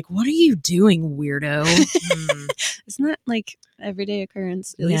perfect. going to be like, what are you doing, weirdo? Isn't that like everyday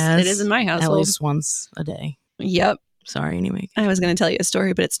occurrence? At Yes. least it is in my household. At least once a day. Yep. Sorry, anyway. I was going to tell you a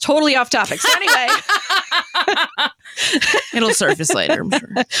story, but it's totally off topic. So anyway. It'll surface later, I'm sure.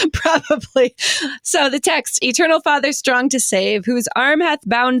 Probably. So the text, Eternal Father, strong to save, whose arm hath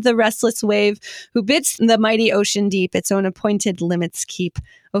bound the restless wave, who bids the mighty ocean deep its own appointed limits keep.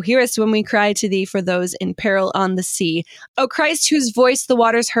 O hear us when we cry to thee for those in peril on the sea. O Christ, whose voice the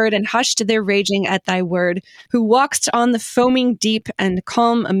waters heard and hushed their raging at thy word, who walk'st on the foaming deep and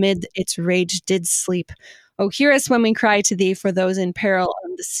calm amid its rage did sleep. O hear us when we cry to thee for those in peril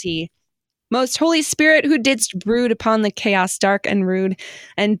on the sea. Most Holy Spirit, who didst brood upon the chaos dark and rude,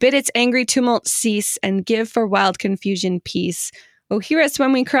 and bid its angry tumult cease, and give for wild confusion peace. O hear us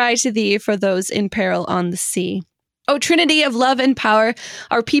when we cry to thee for those in peril on the sea. O Trinity of love and power,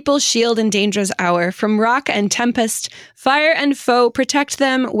 our people's shield in danger's hour, from rock and tempest, fire and foe, protect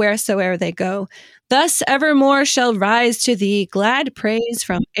them wheresoe'er they go. Thus evermore shall rise to thee glad praise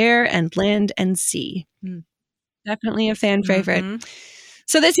from air and land and sea. Definitely a fan favorite. Mhm.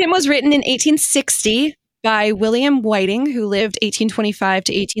 So this hymn was written in 1860 by William Whiting, who lived 1825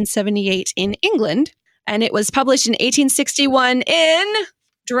 to 1878 in England. And it was published in 1861 in,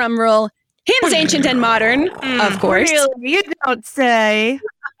 drumroll, Hymns Ancient and Modern, of course. Really? You don't say.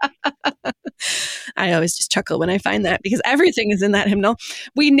 I always just chuckle when I find that because everything is in that hymnal.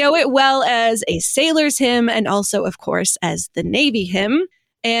 We know it well as a sailor's hymn and also, of course, as the Navy hymn.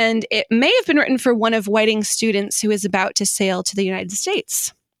 And it may have been written for one of Whiting's students who is about to sail to the United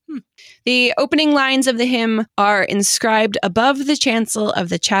States. The opening lines of the hymn are inscribed above the chancel of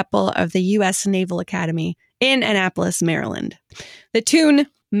the chapel of the U.S. Naval Academy in Annapolis, Maryland. The tune,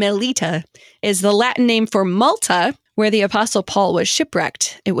 Melita, is the Latin name for Malta, where the Apostle Paul was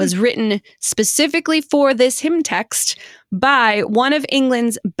shipwrecked. It was written specifically for this hymn text by one of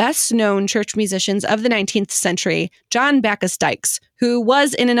England's best-known church musicians of the 19th century, John Bacchus Dykes, who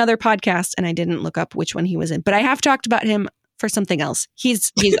was in another podcast, and I didn't look up which one he was in, but I have talked about him for something else.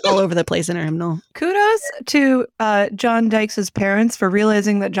 He's all over the place in our hymnal. Kudos to John Dykes' parents for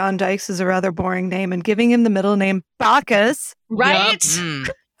realizing that John Dykes is a rather boring name and giving him the middle name Bacchus. Right?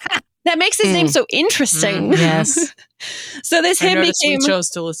 Yep. That makes his name so interesting. Yes. So this hymn became... we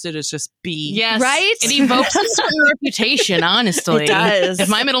chose to list it as just B. Yes. Right? It evokes a certain reputation, honestly. It does. If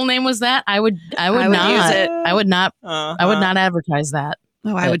my middle name was that, I would would not use it. I would not advertise that.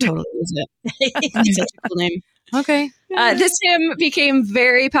 Oh, I would totally use it. That's such a cool name. Okay. This hymn became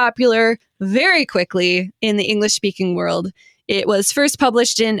very popular very quickly in the English-speaking world. It was first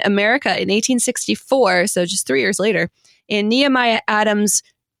published in America in 1864, so just 3 years later, in Nehemiah Adams'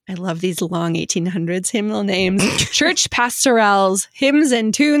 I love these long 1800s hymnal names. Church pastorals, hymns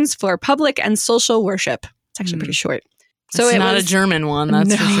and tunes for public and social worship. It's actually pretty short. So it's not a German one,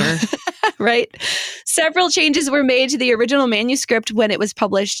 that's for sure. Right. Several changes were made to the original manuscript when it was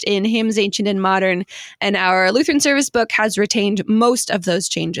published in Hymns Ancient and Modern, and our Lutheran Service book has retained most of those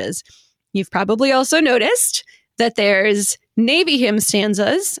changes. You've probably also noticed that there's Navy hymn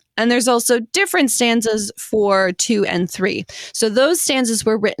stanzas, and there's also different stanzas for 2 and 3. So those stanzas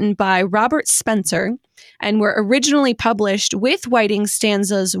were written by Robert Spencer and were originally published with Whiting's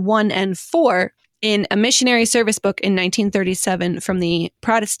stanzas 1 and 4 in a missionary service book in 1937 from the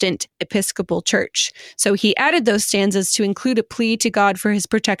Protestant Episcopal Church. So he added those stanzas to include a plea to God for his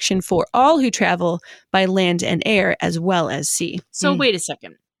protection for all who travel by land and air as well as sea. So wait a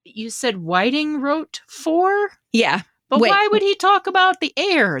second. You said Whiting wrote 4? Yeah. But Wait. why would he talk about the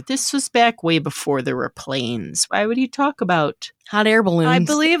air? This was back way before there were planes. Why would he talk about hot air balloons? I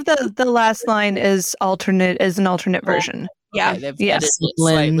believe the last line is an alternate version. Yeah. Okay, they've Yes. edited it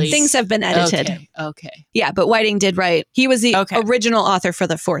slightly. Things have been edited. Okay. Yeah, but Whiting did write. He was the original author for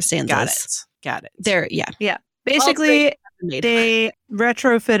the 4 stanzas. Got it. There, yeah. Basically, they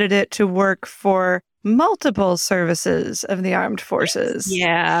retrofitted it to work for multiple services of the armed forces.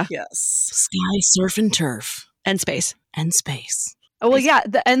 Yeah. Yes. Sky, surf, and turf. And space. And space. Oh, well, yeah.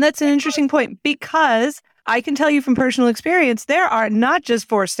 And that's an interesting point because I can tell you from personal experience, there are not just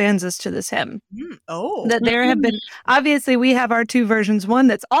 4 stanzas to this hymn. That there have been, obviously, we have our 2 versions, one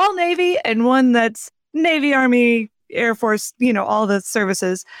that's all Navy and one that's Navy, Army, Air Force, all the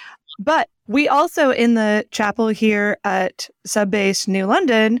services. But we also, in the chapel here at Subbase New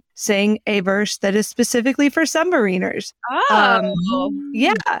London, sing a verse that is specifically for submariners.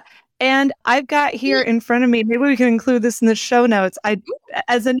 Yeah. And I've got here in front of me, maybe we can include this in the show notes.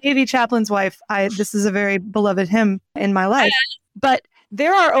 As a Navy chaplain's wife, this is a very beloved hymn in my life. But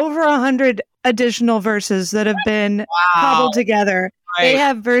there are over 100 additional verses that have been cobbled together. Right. They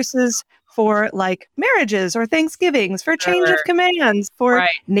have verses for like marriages or Thanksgivings, for change of commands, for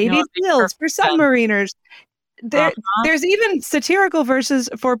Navy SEALs, for submariners. There's even satirical verses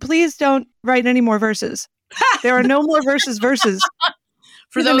for please don't write any more verses. There are no more verses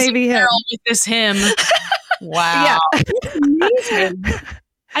for those Navy hymn. With this hymn. Wow. Yeah. Amazing.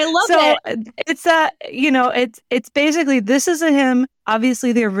 I love it. It's basically, this is a hymn.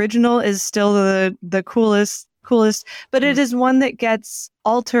 Obviously the original is still the coolest, but it is one that gets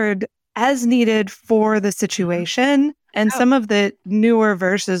altered as needed for the situation. And some of the newer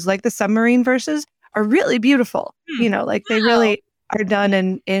verses, like the submarine verses, are really beautiful. Like they really are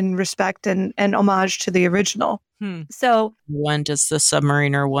done in respect and homage to the original. So when does the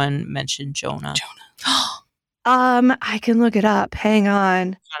submariner one mention Jonah? I can look it up. Hang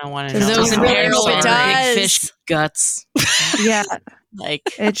on. I don't want to know. Those big fish guts. Yeah. Like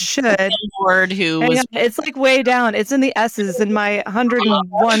it should. Lord who was it's like way down. It's in the S's in my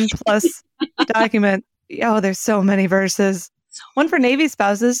 101 plus document. Oh, there's so many verses. One for Navy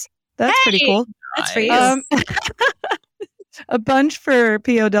spouses. That's pretty cool. That's for you. A bunch for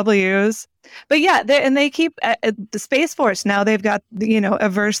POWs. But yeah, they keep the Space Force. Now they've got, a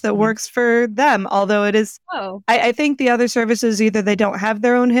verse that works for them. Although it is, I think the other services, either they don't have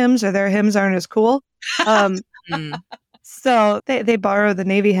their own hymns or their hymns aren't as cool. So they borrow the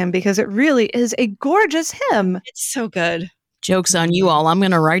Navy hymn because it really is a gorgeous hymn. It's so good. Joke's on you all. I'm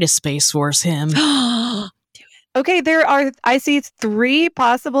going to write a Space Force hymn. Okay, I see 3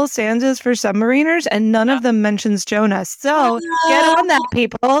 possible stanzas for submariners, and none of them mentions Jonah. So get on that,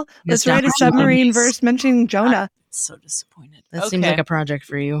 people. Let's write a submarine verse mentioning Jonah. So disappointed. That seems like a project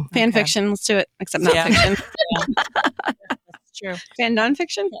for you. Fan fiction, let's do it. Except not fiction. That's true. Fan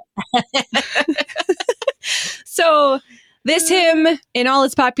nonfiction. So this hymn, in all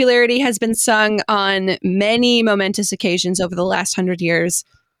its popularity, has been sung on many momentous occasions over the last 100 years.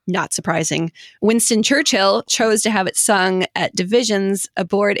 Not surprising. Winston Churchill chose to have it sung at divisions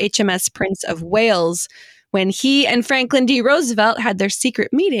aboard HMS Prince of Wales when he and Franklin D. Roosevelt had their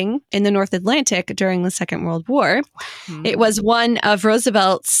secret meeting in the North Atlantic during the Second World War. It was one of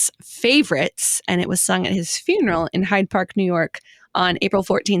Roosevelt's favorites, and it was sung at his funeral in Hyde Park, New York on April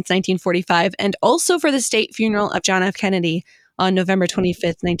 14th, 1945, and also for the state funeral of John F. Kennedy on November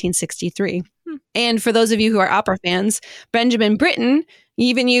 25th, 1963. And for those of you who are opera fans, Benjamin Britten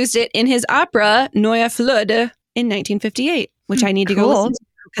even used it in his opera Neue Flöte in 1958, which I need to go listen to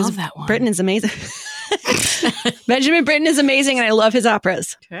because Britten is amazing. Benjamin Britten is amazing, and I love his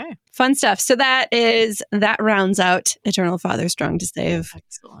operas. Okay. Fun stuff. So that rounds out Eternal Father Strong to Save.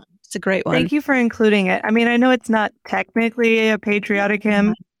 Excellent. It's a great one. Thank you for including it. I mean, I know it's not technically a patriotic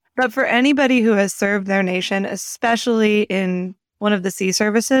hymn, but for anybody who has served their nation, especially in one of the sea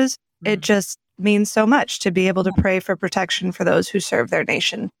services, it just means so much to be able to pray for protection for those who serve their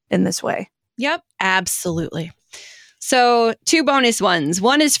nation in this way. Yep, absolutely. So 2 bonus ones.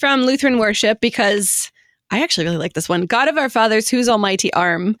 One is from Lutheran Worship because I actually really like this one. God of our fathers, whose almighty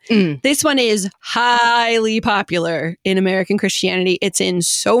arm. This one is highly popular in American Christianity. It's in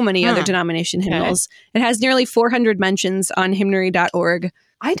so many other denomination hymnals. It has nearly 400 mentions on hymnary.org.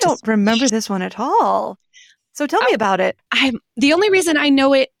 I don't remember this one at all. So tell me about it. The only reason I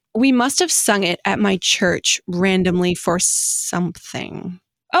know it, we must have sung it at my church randomly for something.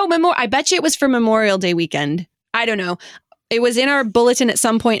 Oh, I bet you it was for Memorial Day weekend. I don't know. It was in our bulletin at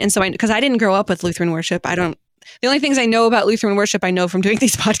some point, and so because I didn't grow up with Lutheran worship, the only things I know about Lutheran worship I know from doing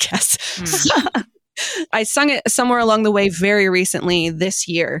these podcasts. I sung it somewhere along the way very recently this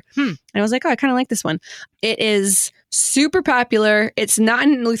year. And I was like, I kind of like this one. It is super popular. It's not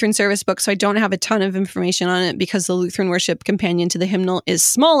in the Lutheran service book, so I don't have a ton of information on it because the Lutheran Worship Companion to the Hymnal is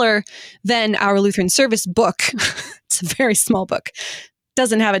smaller than our Lutheran service book. It's a very small book.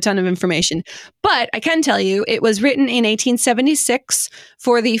 Doesn't have a ton of information. But I can tell you it was written in 1876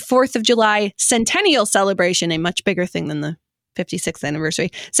 for the 4th of July Centennial Celebration, a much bigger thing than the 56th anniversary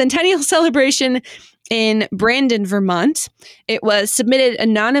Centennial Celebration in Brandon, Vermont. It was submitted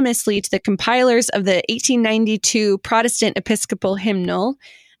anonymously to the compilers of the 1892 Protestant Episcopal Hymnal,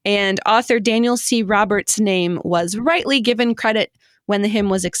 and author Daniel C. Roberts' name was rightly given credit when the hymn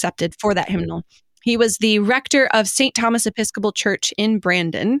was accepted for that hymnal. He was the rector of St. Thomas Episcopal Church in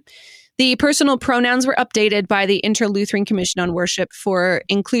Brandon. The personal pronouns were updated by the Inter-Lutheran Commission on Worship for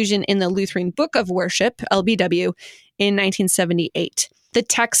inclusion in the Lutheran Book of Worship, LBW, in 1978. The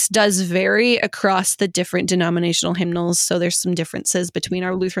text does vary across the different denominational hymnals, so there's some differences between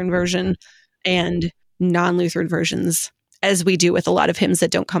our Lutheran version and non-Lutheran versions as we do with a lot of hymns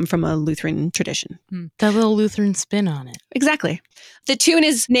that don't come from a Lutheran tradition. That little Lutheran spin on it. Exactly. The tune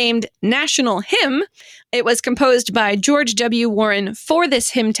is named National Hymn. It was composed by George W. Warren for this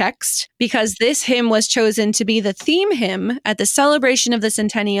hymn text because this hymn was chosen to be the theme hymn at the celebration of the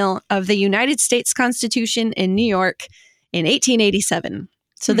centennial of the United States Constitution in New York in 1887.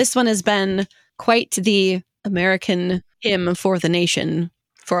 So this one has been quite the American hymn for the nation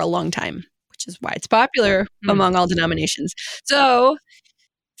for a long time, which is why it's popular among all denominations. So,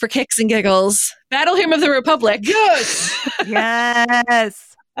 for kicks and giggles, Battle Hymn of the Republic. Yes!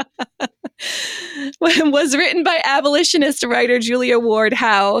 Yes. Was written by abolitionist writer Julia Ward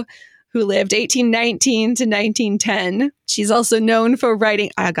Howe, who lived 1819 to 1910. She's also known for writing,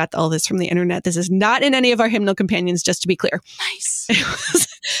 I got all this from the internet. This is not in any of our hymnal companions, just to be clear. Nice.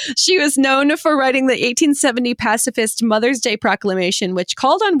 She was known for writing the 1870 pacifist Mother's Day Proclamation, which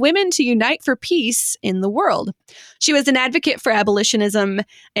called on women to unite for peace in the world. She was an advocate for abolitionism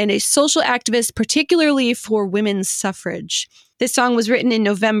and a social activist, particularly for women's suffrage. This song was written in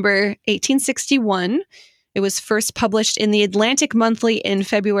November 1861. It was first published in the Atlantic Monthly in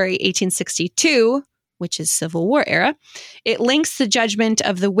February 1862, which is Civil War era. It links the judgment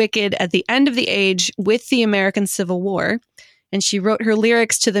of the wicked at the end of the age with the American Civil War. And she wrote her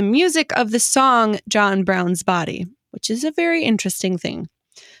lyrics to the music of the song John Brown's Body, which is a very interesting thing.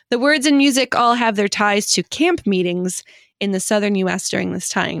 The words and music all have their ties to camp meetings in the southern U.S. during this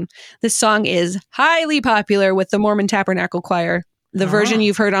time. This song is highly popular with the Mormon Tabernacle Choir. The version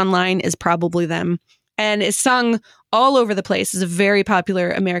you've heard online is probably them. And it's sung all over the place. It's a very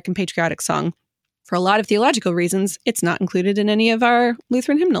popular American patriotic song. For a lot of theological reasons, it's not included in any of our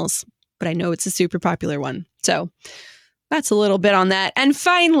Lutheran hymnals, but I know it's a super popular one. So that's a little bit on that. And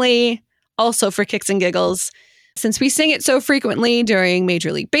finally, also for kicks and giggles, since we sing it so frequently during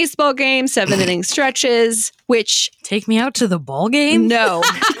Major League Baseball games, 7-inning stretches, which... Take me out to the ball game? No.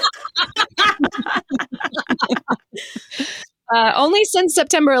 Only since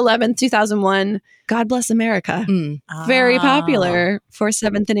September 11th, 2001, God Bless America. Very popular for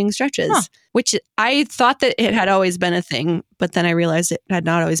 7th-inning stretches, which I thought that it had always been a thing, but then I realized it had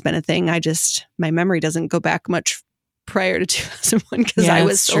not always been a thing. My memory doesn't go back much prior to 2001 because I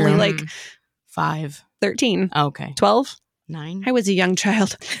was only like 5, 13, okay, 12, 9. I was a young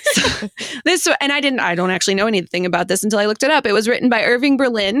child. So I don't actually know anything about this until I looked it up. It was written by Irving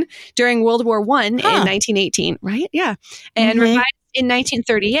Berlin during World War I in 1918, right? Yeah. And revised in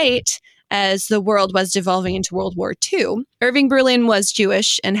 1938 as the world was devolving into World War II. Irving Berlin was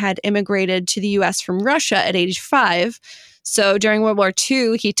Jewish and had immigrated to the U.S. from Russia at age 5. So during World War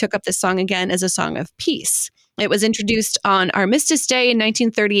II, he took up this song again as a song of peace. It was introduced on Armistice Day in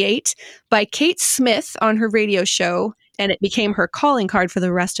 1938 by Kate Smith on her radio show, and it became her calling card for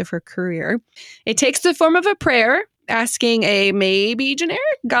the rest of her career. It takes the form of a prayer asking a maybe generic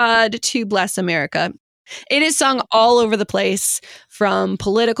God to bless America. It is sung all over the place, from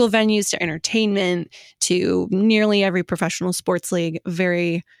political venues to entertainment to nearly every professional sports league.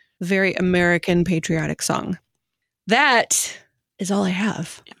 Very, very American patriotic song. That is all I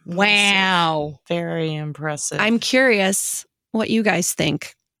have. Wow. Very impressive. I'm curious what you guys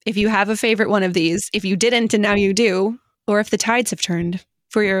think. If you have a favorite one of these, if you didn't and now you do, or if the tides have turned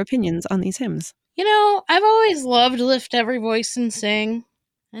for your opinions on these hymns. You know, I've always loved Lift Every Voice and Sing.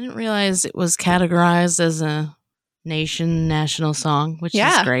 I didn't realize it was categorized as a national song, which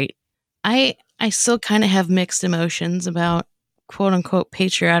is great. I still kind of have mixed emotions about quote unquote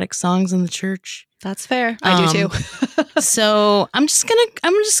patriotic songs in the church. That's fair. I do too. So I'm just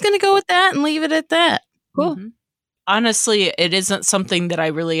gonna go with that and leave it at that. Cool. Mm-hmm. Honestly, it isn't something that I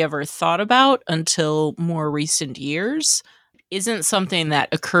really ever thought about until more recent years. Isn't something that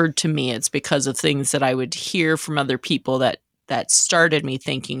occurred to me. It's because of things that I would hear from other people that started me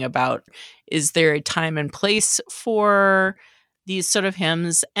thinking about, is there a time and place for these sort of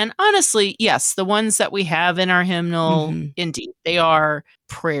hymns? And honestly, yes, the ones that we have in our hymnal, indeed, they are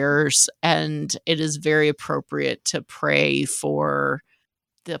prayers, and it is very appropriate to pray for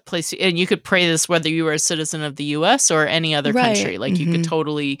the place. And you could pray this whether you are a citizen of the U.S. or any other country. Like you could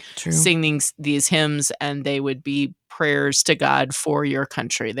totally sing these hymns, and they would be prayers to God for your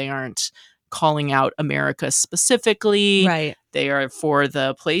country. They aren't calling out America specifically. Right. They are for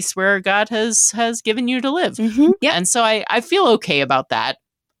the place where God has given you to live. Yeah. And so I feel okay about that.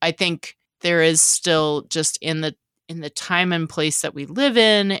 I think there is still, just in the time and place that we live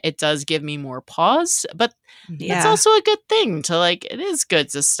in, it does give me more pause. But it's also a good thing to, like, it is good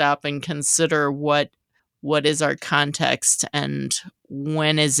to stop and consider what is our context, and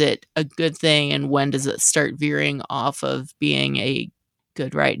when is it a good thing, and when does it start veering off of being a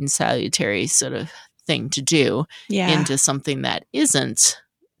good, right, and salutary sort of thing to do into something that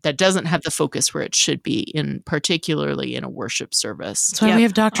doesn't have the focus where it should be, particularly in a worship service. That's why we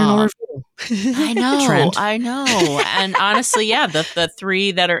have doctrine over. I know. And honestly, the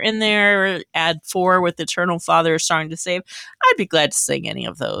 3 that are in there, add 4 with Eternal Father, Song to Save. I'd be glad to sing any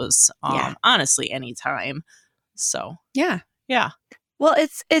of those. Honestly, anytime. So yeah. Well,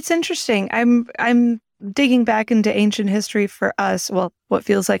 it's interesting. I'm digging back into ancient history for us. Well, what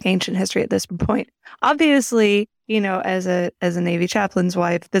feels like ancient history at this point. Obviously, as a Navy chaplain's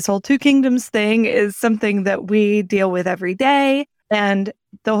wife, this whole Two Kingdoms thing is something that we deal with every day. And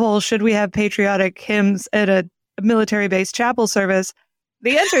the whole, should we have patriotic hymns at a military-based chapel service?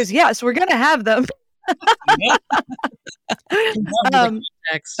 The answer is yes, we're going to have them.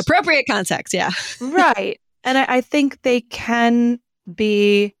 Appropriate context, yeah. Right. And I think they can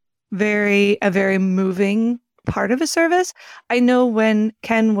be a very moving part of a service. I know when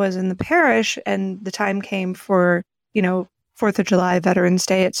Ken was in the parish and the time came for, 4th of July, Veterans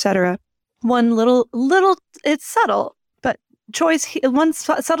Day, etc. One little, it's subtle, but one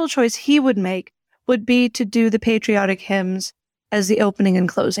subtle choice he would make would be to do the patriotic hymns as the opening and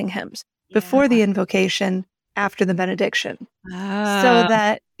closing hymns before the invocation, after the benediction. So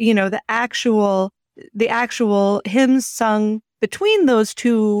that, the actual hymns sung between those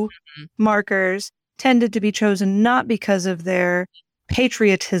two markers tended to be chosen not because of their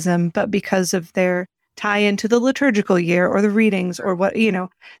patriotism, but because of their tie into the liturgical year or the readings or what,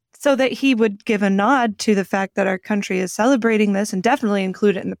 so that he would give a nod to the fact that our country is celebrating this, and definitely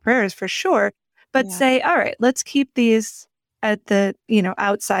include it in the prayers for sure, but say, all right, let's keep these at the,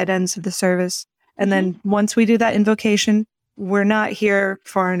 outside ends of the service. And then once we do that invocation, we're not here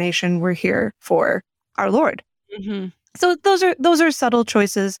for our nation, we're here for our Lord. Mm-hmm. So those are subtle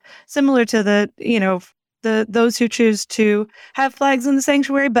choices, similar to those who choose to have flags in the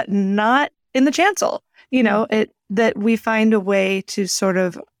sanctuary, but not in the chancel. That we find a way to sort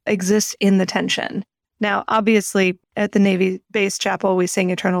of exist in the tension. Now, obviously, at the Navy-based chapel, we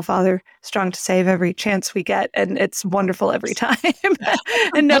sing Eternal Father, Strong to Save every chance we get, and it's wonderful every time.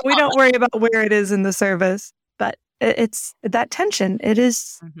 And no, we don't worry about where it is in the service, but it's that tension. It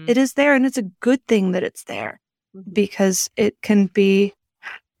is there, and it's a good thing that it's there, because it can be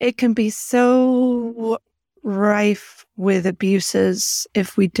so rife with abuses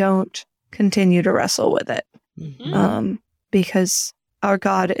if we don't continue to wrestle with it. Because our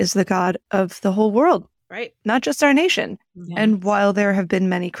God is the God of the whole world, right? Not just our nation. Yeah. And while there have been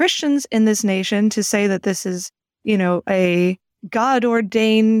many Christians in this nation, to say that this is, a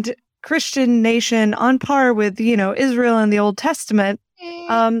God-ordained Christian nation on par with, Israel in the Old Testament,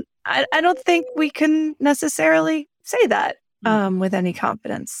 I don't think we can necessarily say that with any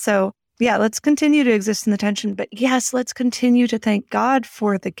confidence. So, let's continue to exist in the tension. But yes, let's continue to thank God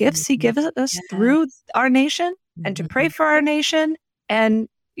for the gifts he gives us through our nation, and to pray for our nation. And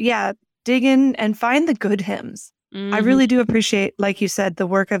dig in and find the good hymns. I really do appreciate, like you said, the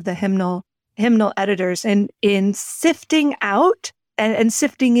work of the hymnal editors in sifting out and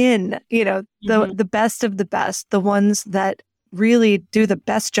sifting in, the best of the best, the ones that really do the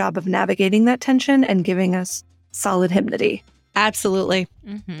best job of navigating that tension and giving us solid hymnody. Absolutely.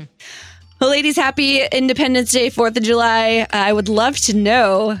 Mm-hmm. Well, ladies, happy Independence Day, 4th of July. I would love to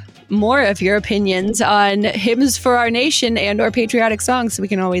know more of your opinions on hymns for our nation and or patriotic songs, so we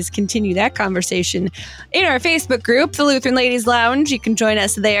can always continue that conversation in our Facebook group, the Lutheran Ladies Lounge. You can join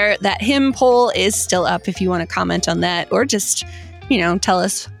us there. That hymn poll is still up if you want to comment on that, or just, tell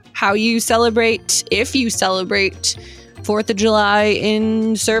us how you celebrate, if you celebrate 4th of July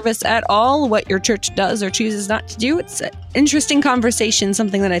in service at all, what your church does or chooses not to do. It's an interesting conversation,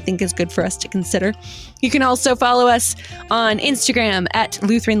 something that I think is good for us to consider. You can also follow us on Instagram at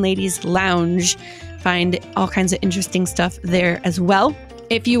Lutheran Ladies Lounge. Find all kinds of interesting stuff there as well.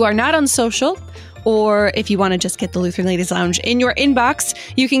 If you are not on social, or if you want to just get the Lutheran Ladies Lounge in your inbox,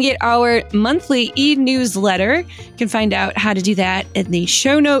 you can get our monthly e-newsletter. You can find out how to do that in the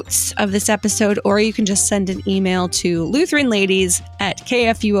show notes of this episode, or you can just send an email to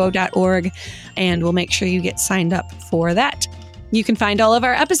lutheranladies@kfuo.org, and we'll make sure you get signed up for that. You can find all of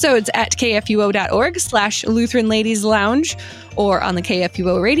our episodes at kfuo.org/Lutheran Ladies Lounge, or on the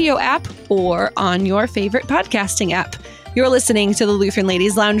KFUO radio app, or on your favorite podcasting app. You're listening to the Lutheran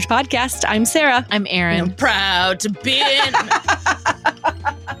Ladies Lounge podcast. I'm Sarah. I'm Erin. I'm proud to be in.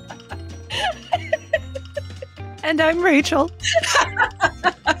 And I'm Rachel.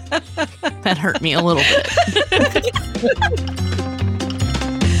 That hurt me a little bit.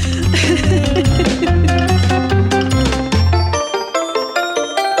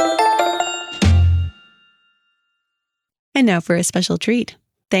 And now for a special treat.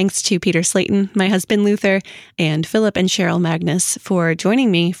 Thanks to Peter Slayton, my husband Luther, and Philip and Cheryl Magnus for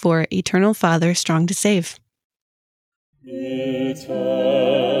joining me for Eternal Father, Strong to Save.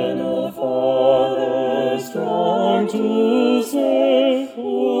 Eternal Father, strong to save,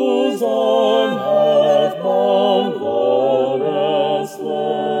 whose arm hath bound the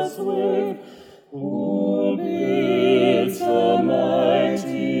restless wave, who bids the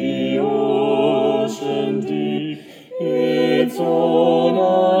mighty ocean deep its own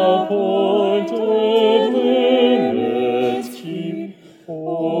appointed limits keep.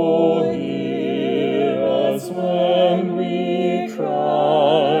 Oh, hear us when we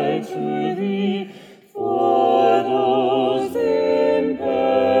cry to thee for those in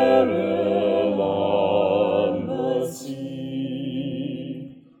peril on the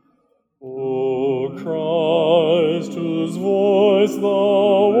sea. O Christ, whose voice the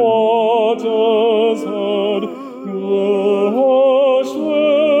waters heard, will hush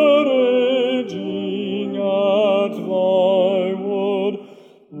the raging at thy word,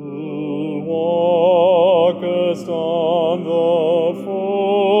 who walkest on the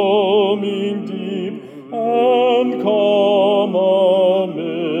foaming deep, and calm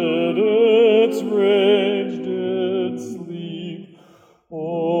amid its rage did sleep.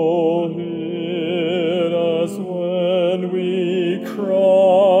 Oh, hear us when we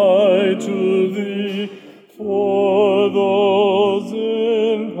cry to thee for those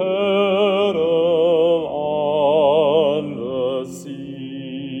in peril on the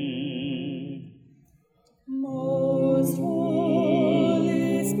sea. Most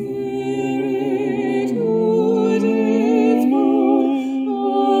Holy Spirit, who didst move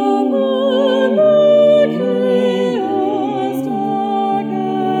among the chaos dark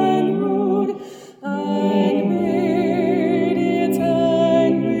and rude, and made its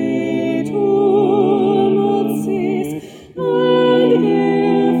angry tumult cease, and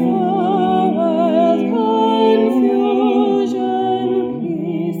gave the wild confusion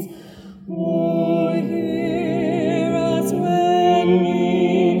peace. Oh, hear us when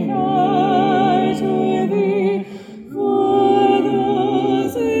we cry to thee for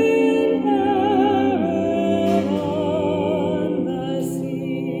those in peril on the sea.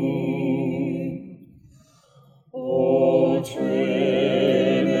 O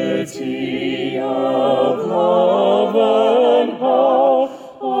Trinity of love and power,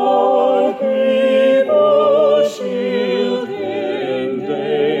 our people shield in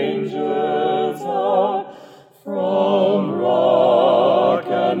danger's hour, from rock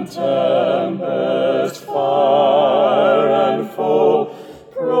and tempest, fire and foe,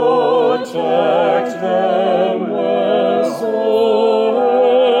 protect them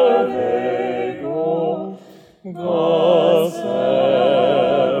wheresoe'er they go. Thus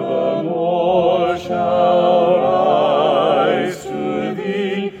evermore shall rise to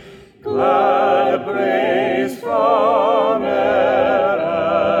thee glad praise from air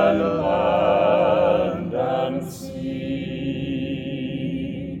and land and sea.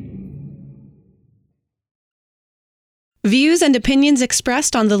 Views and opinions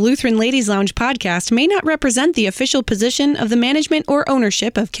expressed on the Lutheran Ladies Lounge podcast may not represent the official position of the management or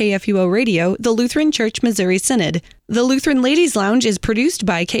ownership of KFUO Radio, the Lutheran Church Missouri Synod. The Lutheran Ladies Lounge is produced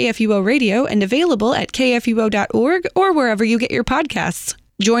by KFUO Radio and available at kfuo.org or wherever you get your podcasts.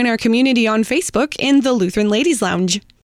 Join our community on Facebook in the Lutheran Ladies Lounge.